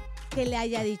mucho que le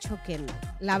haya dicho que no,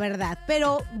 la verdad.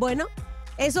 Pero bueno,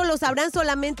 eso lo sabrán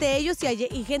solamente ellos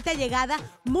y gente allegada,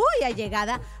 muy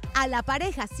allegada a la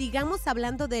pareja. Sigamos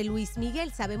hablando de Luis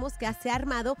Miguel. Sabemos que se ha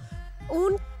armado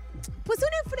un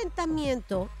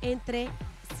enfrentamiento entre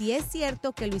si es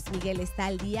cierto que Luis Miguel está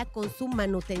al día con su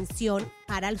manutención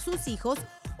para sus hijos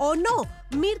o no.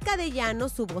 Mirka de Llano,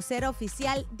 su vocera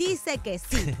oficial, dice que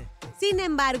sí. Sin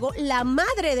embargo, la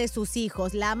madre de sus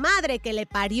hijos, la madre que le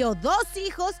parió 2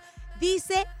 hijos,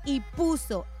 dice y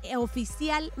puso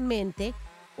oficialmente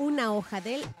una hoja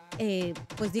del,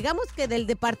 digamos que del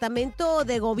departamento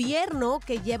de gobierno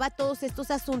que lleva todos estos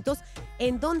asuntos,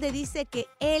 en donde dice que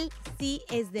él sí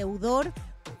es deudor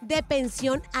de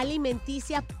pensión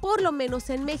alimenticia, por lo menos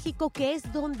en México, que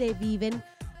es donde viven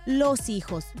los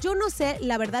hijos. Yo no sé,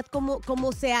 la verdad,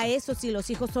 cómo sea eso, si los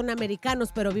hijos son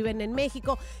americanos pero viven en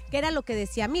México, que era lo que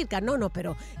decía Mirka. No,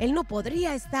 pero él no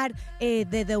podría estar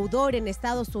de deudor en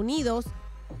Estados Unidos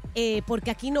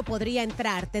porque aquí no podría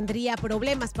entrar, tendría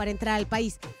problemas para entrar al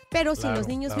país. Pero si los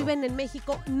niños viven en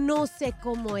México, no sé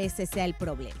cómo ese sea el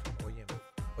problema.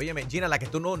 Óyeme, Gina, la que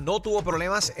no tuvo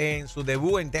problemas en su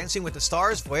debut en Dancing with the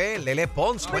Stars fue Lele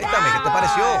Pons. Cuéntame, ¿qué te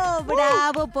pareció?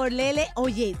 Bravo por Lele.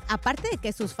 Oye, aparte de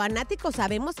que sus fanáticos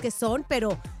sabemos que son,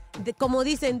 pero como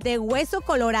dicen, de hueso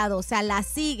colorado. O sea, la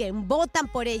siguen, votan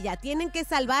por ella, tienen que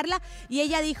salvarla. Y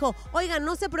ella dijo, oigan,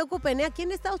 no se preocupen, aquí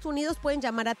en Estados Unidos pueden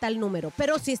llamar a tal número.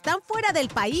 Pero si están fuera del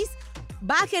país,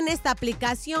 bajen esta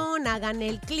aplicación, hagan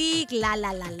el clic,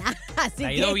 Así le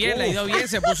ha ido bien,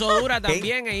 se puso dura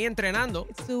también ahí entrenando.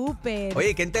 Súper.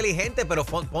 Oye, qué inteligente, pero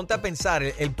ponte a pensar,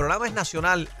 el programa es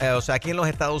nacional, o sea, aquí en los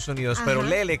Estados Unidos, pero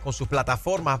Lele con sus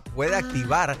plataformas puede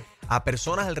activar a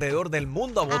personas alrededor del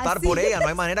mundo a votar por ella, no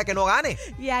hay manera que no gane.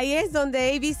 Y ahí es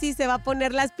donde ABC se va a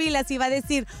poner las pilas y va a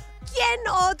decir, ¿quién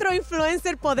otro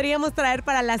influencer podríamos traer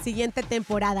para la siguiente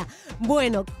temporada?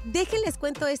 Bueno, déjenles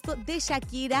cuento esto de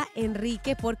Shakira,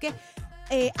 Enrique, porque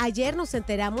ayer nos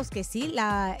enteramos que sí,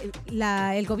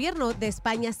 el gobierno de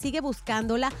España sigue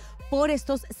buscándola por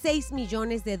estos $6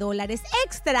 millones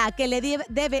extra que le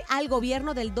debe al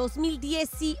gobierno del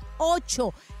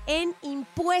 2018 en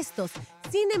impuestos.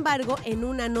 Sin embargo, en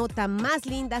una nota más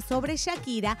linda sobre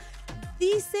Shakira,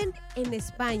 dicen en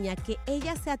España que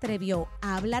ella se atrevió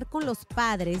a hablar con los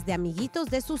padres de amiguitos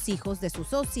de sus hijos, de sus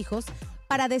 2 hijos,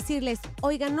 para decirles,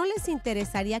 oigan, ¿no les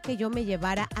interesaría que yo me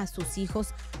llevara a sus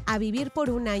hijos a vivir por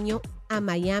un año a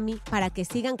Miami para que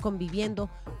sigan conviviendo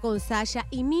con Sasha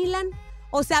y Milan?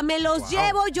 O sea, me los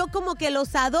llevo, yo como que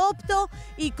los adopto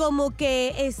y como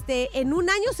que en un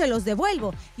año se los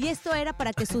devuelvo. Y esto era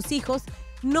para que sus hijos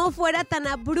no fuera tan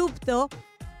abrupto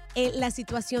la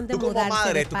situación de mudarse. Tú como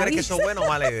madre, ¿tú crees que eso es buena o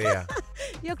mala idea?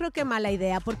 Yo creo que mala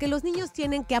idea, porque los niños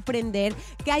tienen que aprender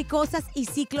que hay cosas y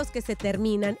ciclos que se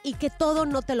terminan y que todo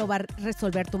no te lo va a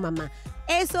resolver tu mamá.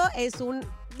 Eso es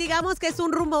digamos que es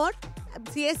un rumor.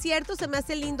 Si es cierto, se me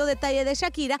hace lindo detalle de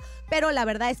Shakira, pero la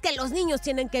verdad es que los niños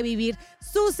tienen que vivir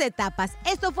sus etapas.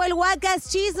 Esto fue el Wacas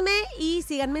Chisme y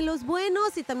síganme los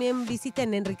buenos y también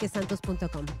visiten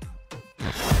enriquesantos.com.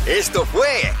 Esto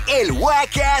fue el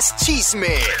Wacas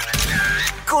Chisme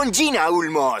con Gina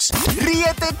Ulmos.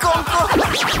 Ríete con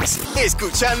cojones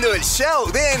escuchando el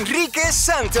show de Enrique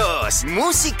Santos.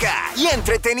 Música y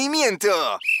entretenimiento.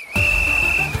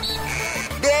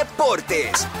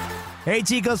 Deportes. Hey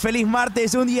chicos, feliz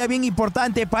martes, un día bien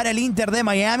importante para el Inter de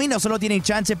Miami. No solo tienen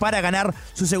chance para ganar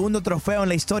su segundo trofeo en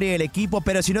la historia del equipo,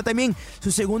 pero sino también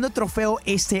su segundo trofeo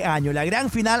este año. La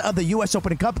gran final of the US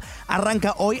Open Cup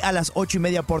arranca hoy a las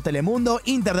 8:30 por Telemundo.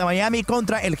 Inter de Miami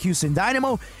contra el Houston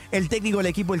Dynamo. El técnico del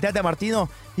equipo, el Tata Martino,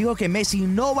 dijo que Messi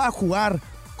no va a jugar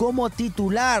como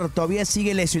titular. Todavía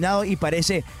sigue lesionado y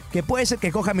parece que puede ser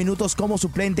que coja minutos como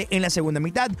suplente en la segunda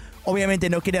mitad. Obviamente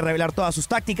no quiere revelar todas sus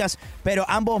tácticas, pero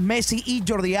ambos, Messi y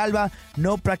Jordi Alba,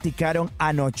 no practicaron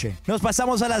anoche. Nos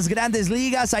pasamos a las grandes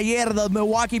ligas. Ayer los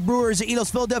Milwaukee Brewers y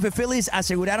los Philadelphia Phillies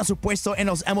aseguraron su puesto en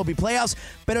los MLB Playoffs,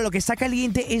 pero lo que está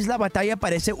caliente es la batalla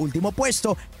para ese último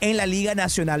puesto en la Liga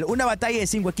Nacional. Una batalla de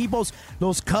 5 equipos,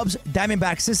 los Cubs,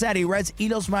 Diamondbacks, Cincinnati Reds y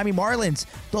los Miami Marlins,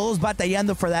 todos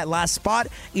batallando for that last spot.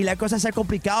 y la cosa se ha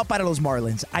complicado para los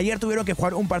Marlins. Ayer tuvieron que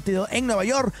jugar un partido en Nueva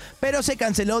York, pero se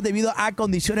canceló debido a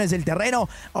condiciones del terreno.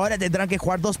 Ahora tendrán que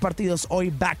jugar 2 partidos hoy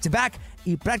back-to-back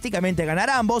y prácticamente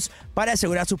ganar ambos para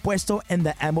asegurar su puesto en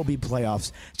the MLB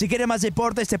Playoffs. Si quieres más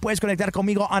deportes, te puedes conectar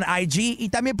conmigo en IG y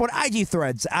también por IG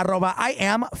Threads,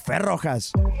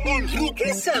 @IamFerrojas.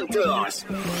 Enrique Santos.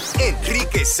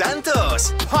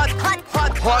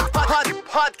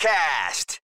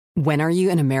 Podcast. When are you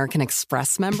an American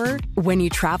Express member? When you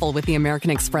travel with the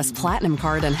American Express Platinum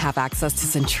Card and have access to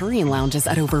Centurion lounges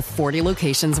at over 40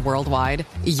 locations worldwide,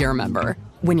 you're a member.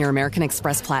 When your American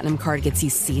Express Platinum Card gets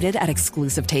you seated at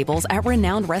exclusive tables at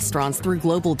renowned restaurants through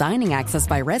global dining access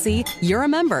by Resy, you're a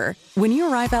member. When you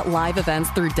arrive at live events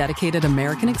through dedicated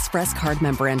American Express Card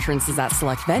member entrances at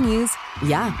select venues,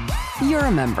 yeah, you're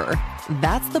a member.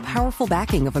 That's the powerful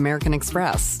backing of American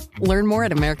Express. Learn more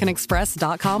at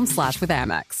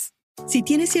americanexpress.com/withAmex. Si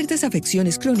tienes ciertas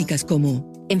afecciones crónicas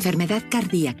como enfermedad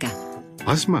cardíaca,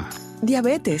 asma,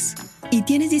 diabetes, y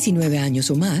tienes 19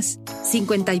 años o más,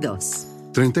 52,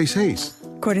 36,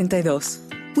 42.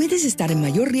 Puedes estar en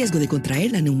mayor riesgo de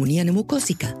contraer la neumonía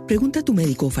neumocócica. Pregunta a tu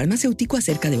médico o farmacéutico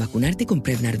acerca de vacunarte con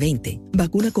Prevnar 20,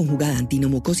 vacuna conjugada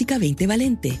antineumocócica 20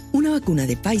 valente, una vacuna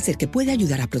de Pfizer que puede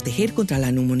ayudar a proteger contra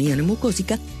la neumonía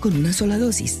neumocócica con una sola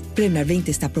dosis. Prevnar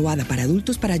 20 está aprobada para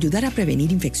adultos para ayudar a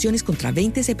prevenir infecciones contra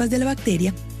 20 cepas de la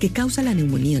bacteria que causa la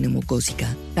neumonía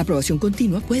neumocócica. La aprobación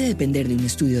continua puede depender de un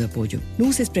estudio de apoyo. No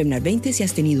uses Prevnar 20 si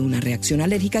has tenido una reacción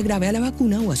alérgica grave a la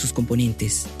vacuna o a sus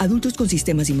componentes. Adultos con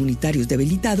sistemas inmunitarios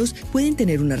debilitados pueden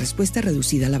tener una respuesta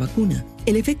reducida a la vacuna.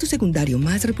 El efecto secundario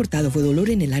más reportado fue dolor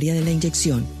en el área de la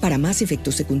inyección. Para más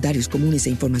efectos secundarios comunes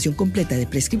e información completa de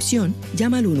prescripción,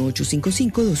 llama al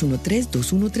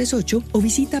 1-855-213-2138 o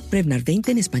visita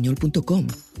Prevnar20enespañol.com.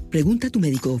 Pregunta a tu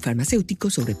médico o farmacéutico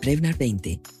sobre Prevnar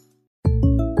 20.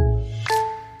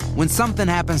 When something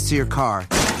happens to your car,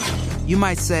 you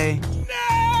might say,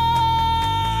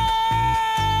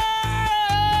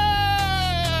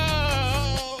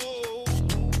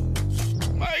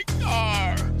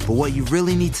 but what you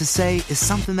really need to say is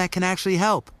something that can actually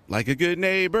help. Like a good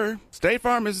neighbor, State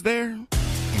Farm is there. And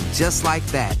just like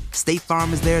that, State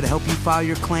Farm is there to help you file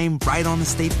your claim right on the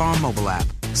State Farm mobile app.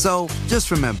 So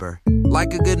just remember,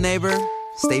 like a good neighbor,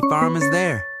 State Farm is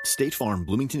there. State Farm,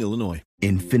 Bloomington, Illinois.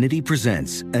 Infinity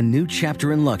presents a new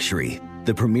chapter in luxury,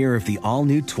 the premiere of the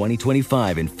all-new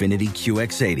 2025 Infinity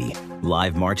QX80,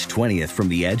 live March 20th from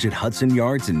the Edge at Hudson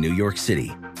Yards in New York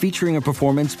City, featuring a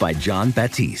performance by John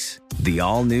Batiste. The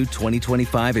all-new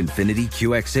 2025 Infinity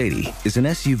QX80 is an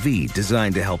SUV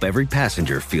designed to help every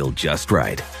passenger feel just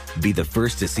right. Be the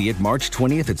first to see it March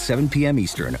 20th at 7 p.m.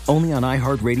 Eastern, only on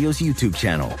iHeartRadio's YouTube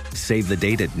channel. Save the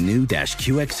date at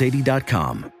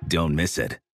new-QX80.com. Don't miss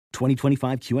it.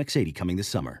 2025 QX80 coming this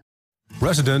summer.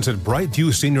 Residents at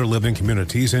Brightview Senior Living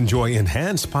Communities enjoy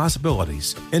enhanced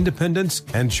possibilities, independence,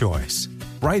 and choice.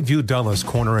 Brightview Dulles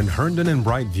Corner in Herndon and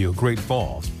Brightview, Great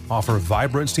Falls, offer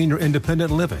vibrant senior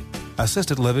independent living,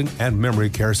 assisted living, and memory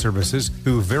care services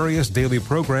through various daily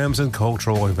programs and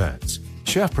cultural events.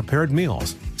 Chef-prepared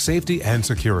meals, safety and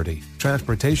security,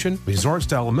 transportation,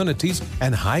 resort-style amenities,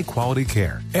 and high-quality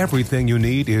care. Everything you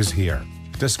need is here.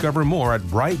 Discover more at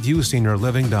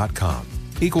brightviewseniorliving.com.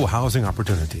 Equal housing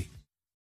opportunity.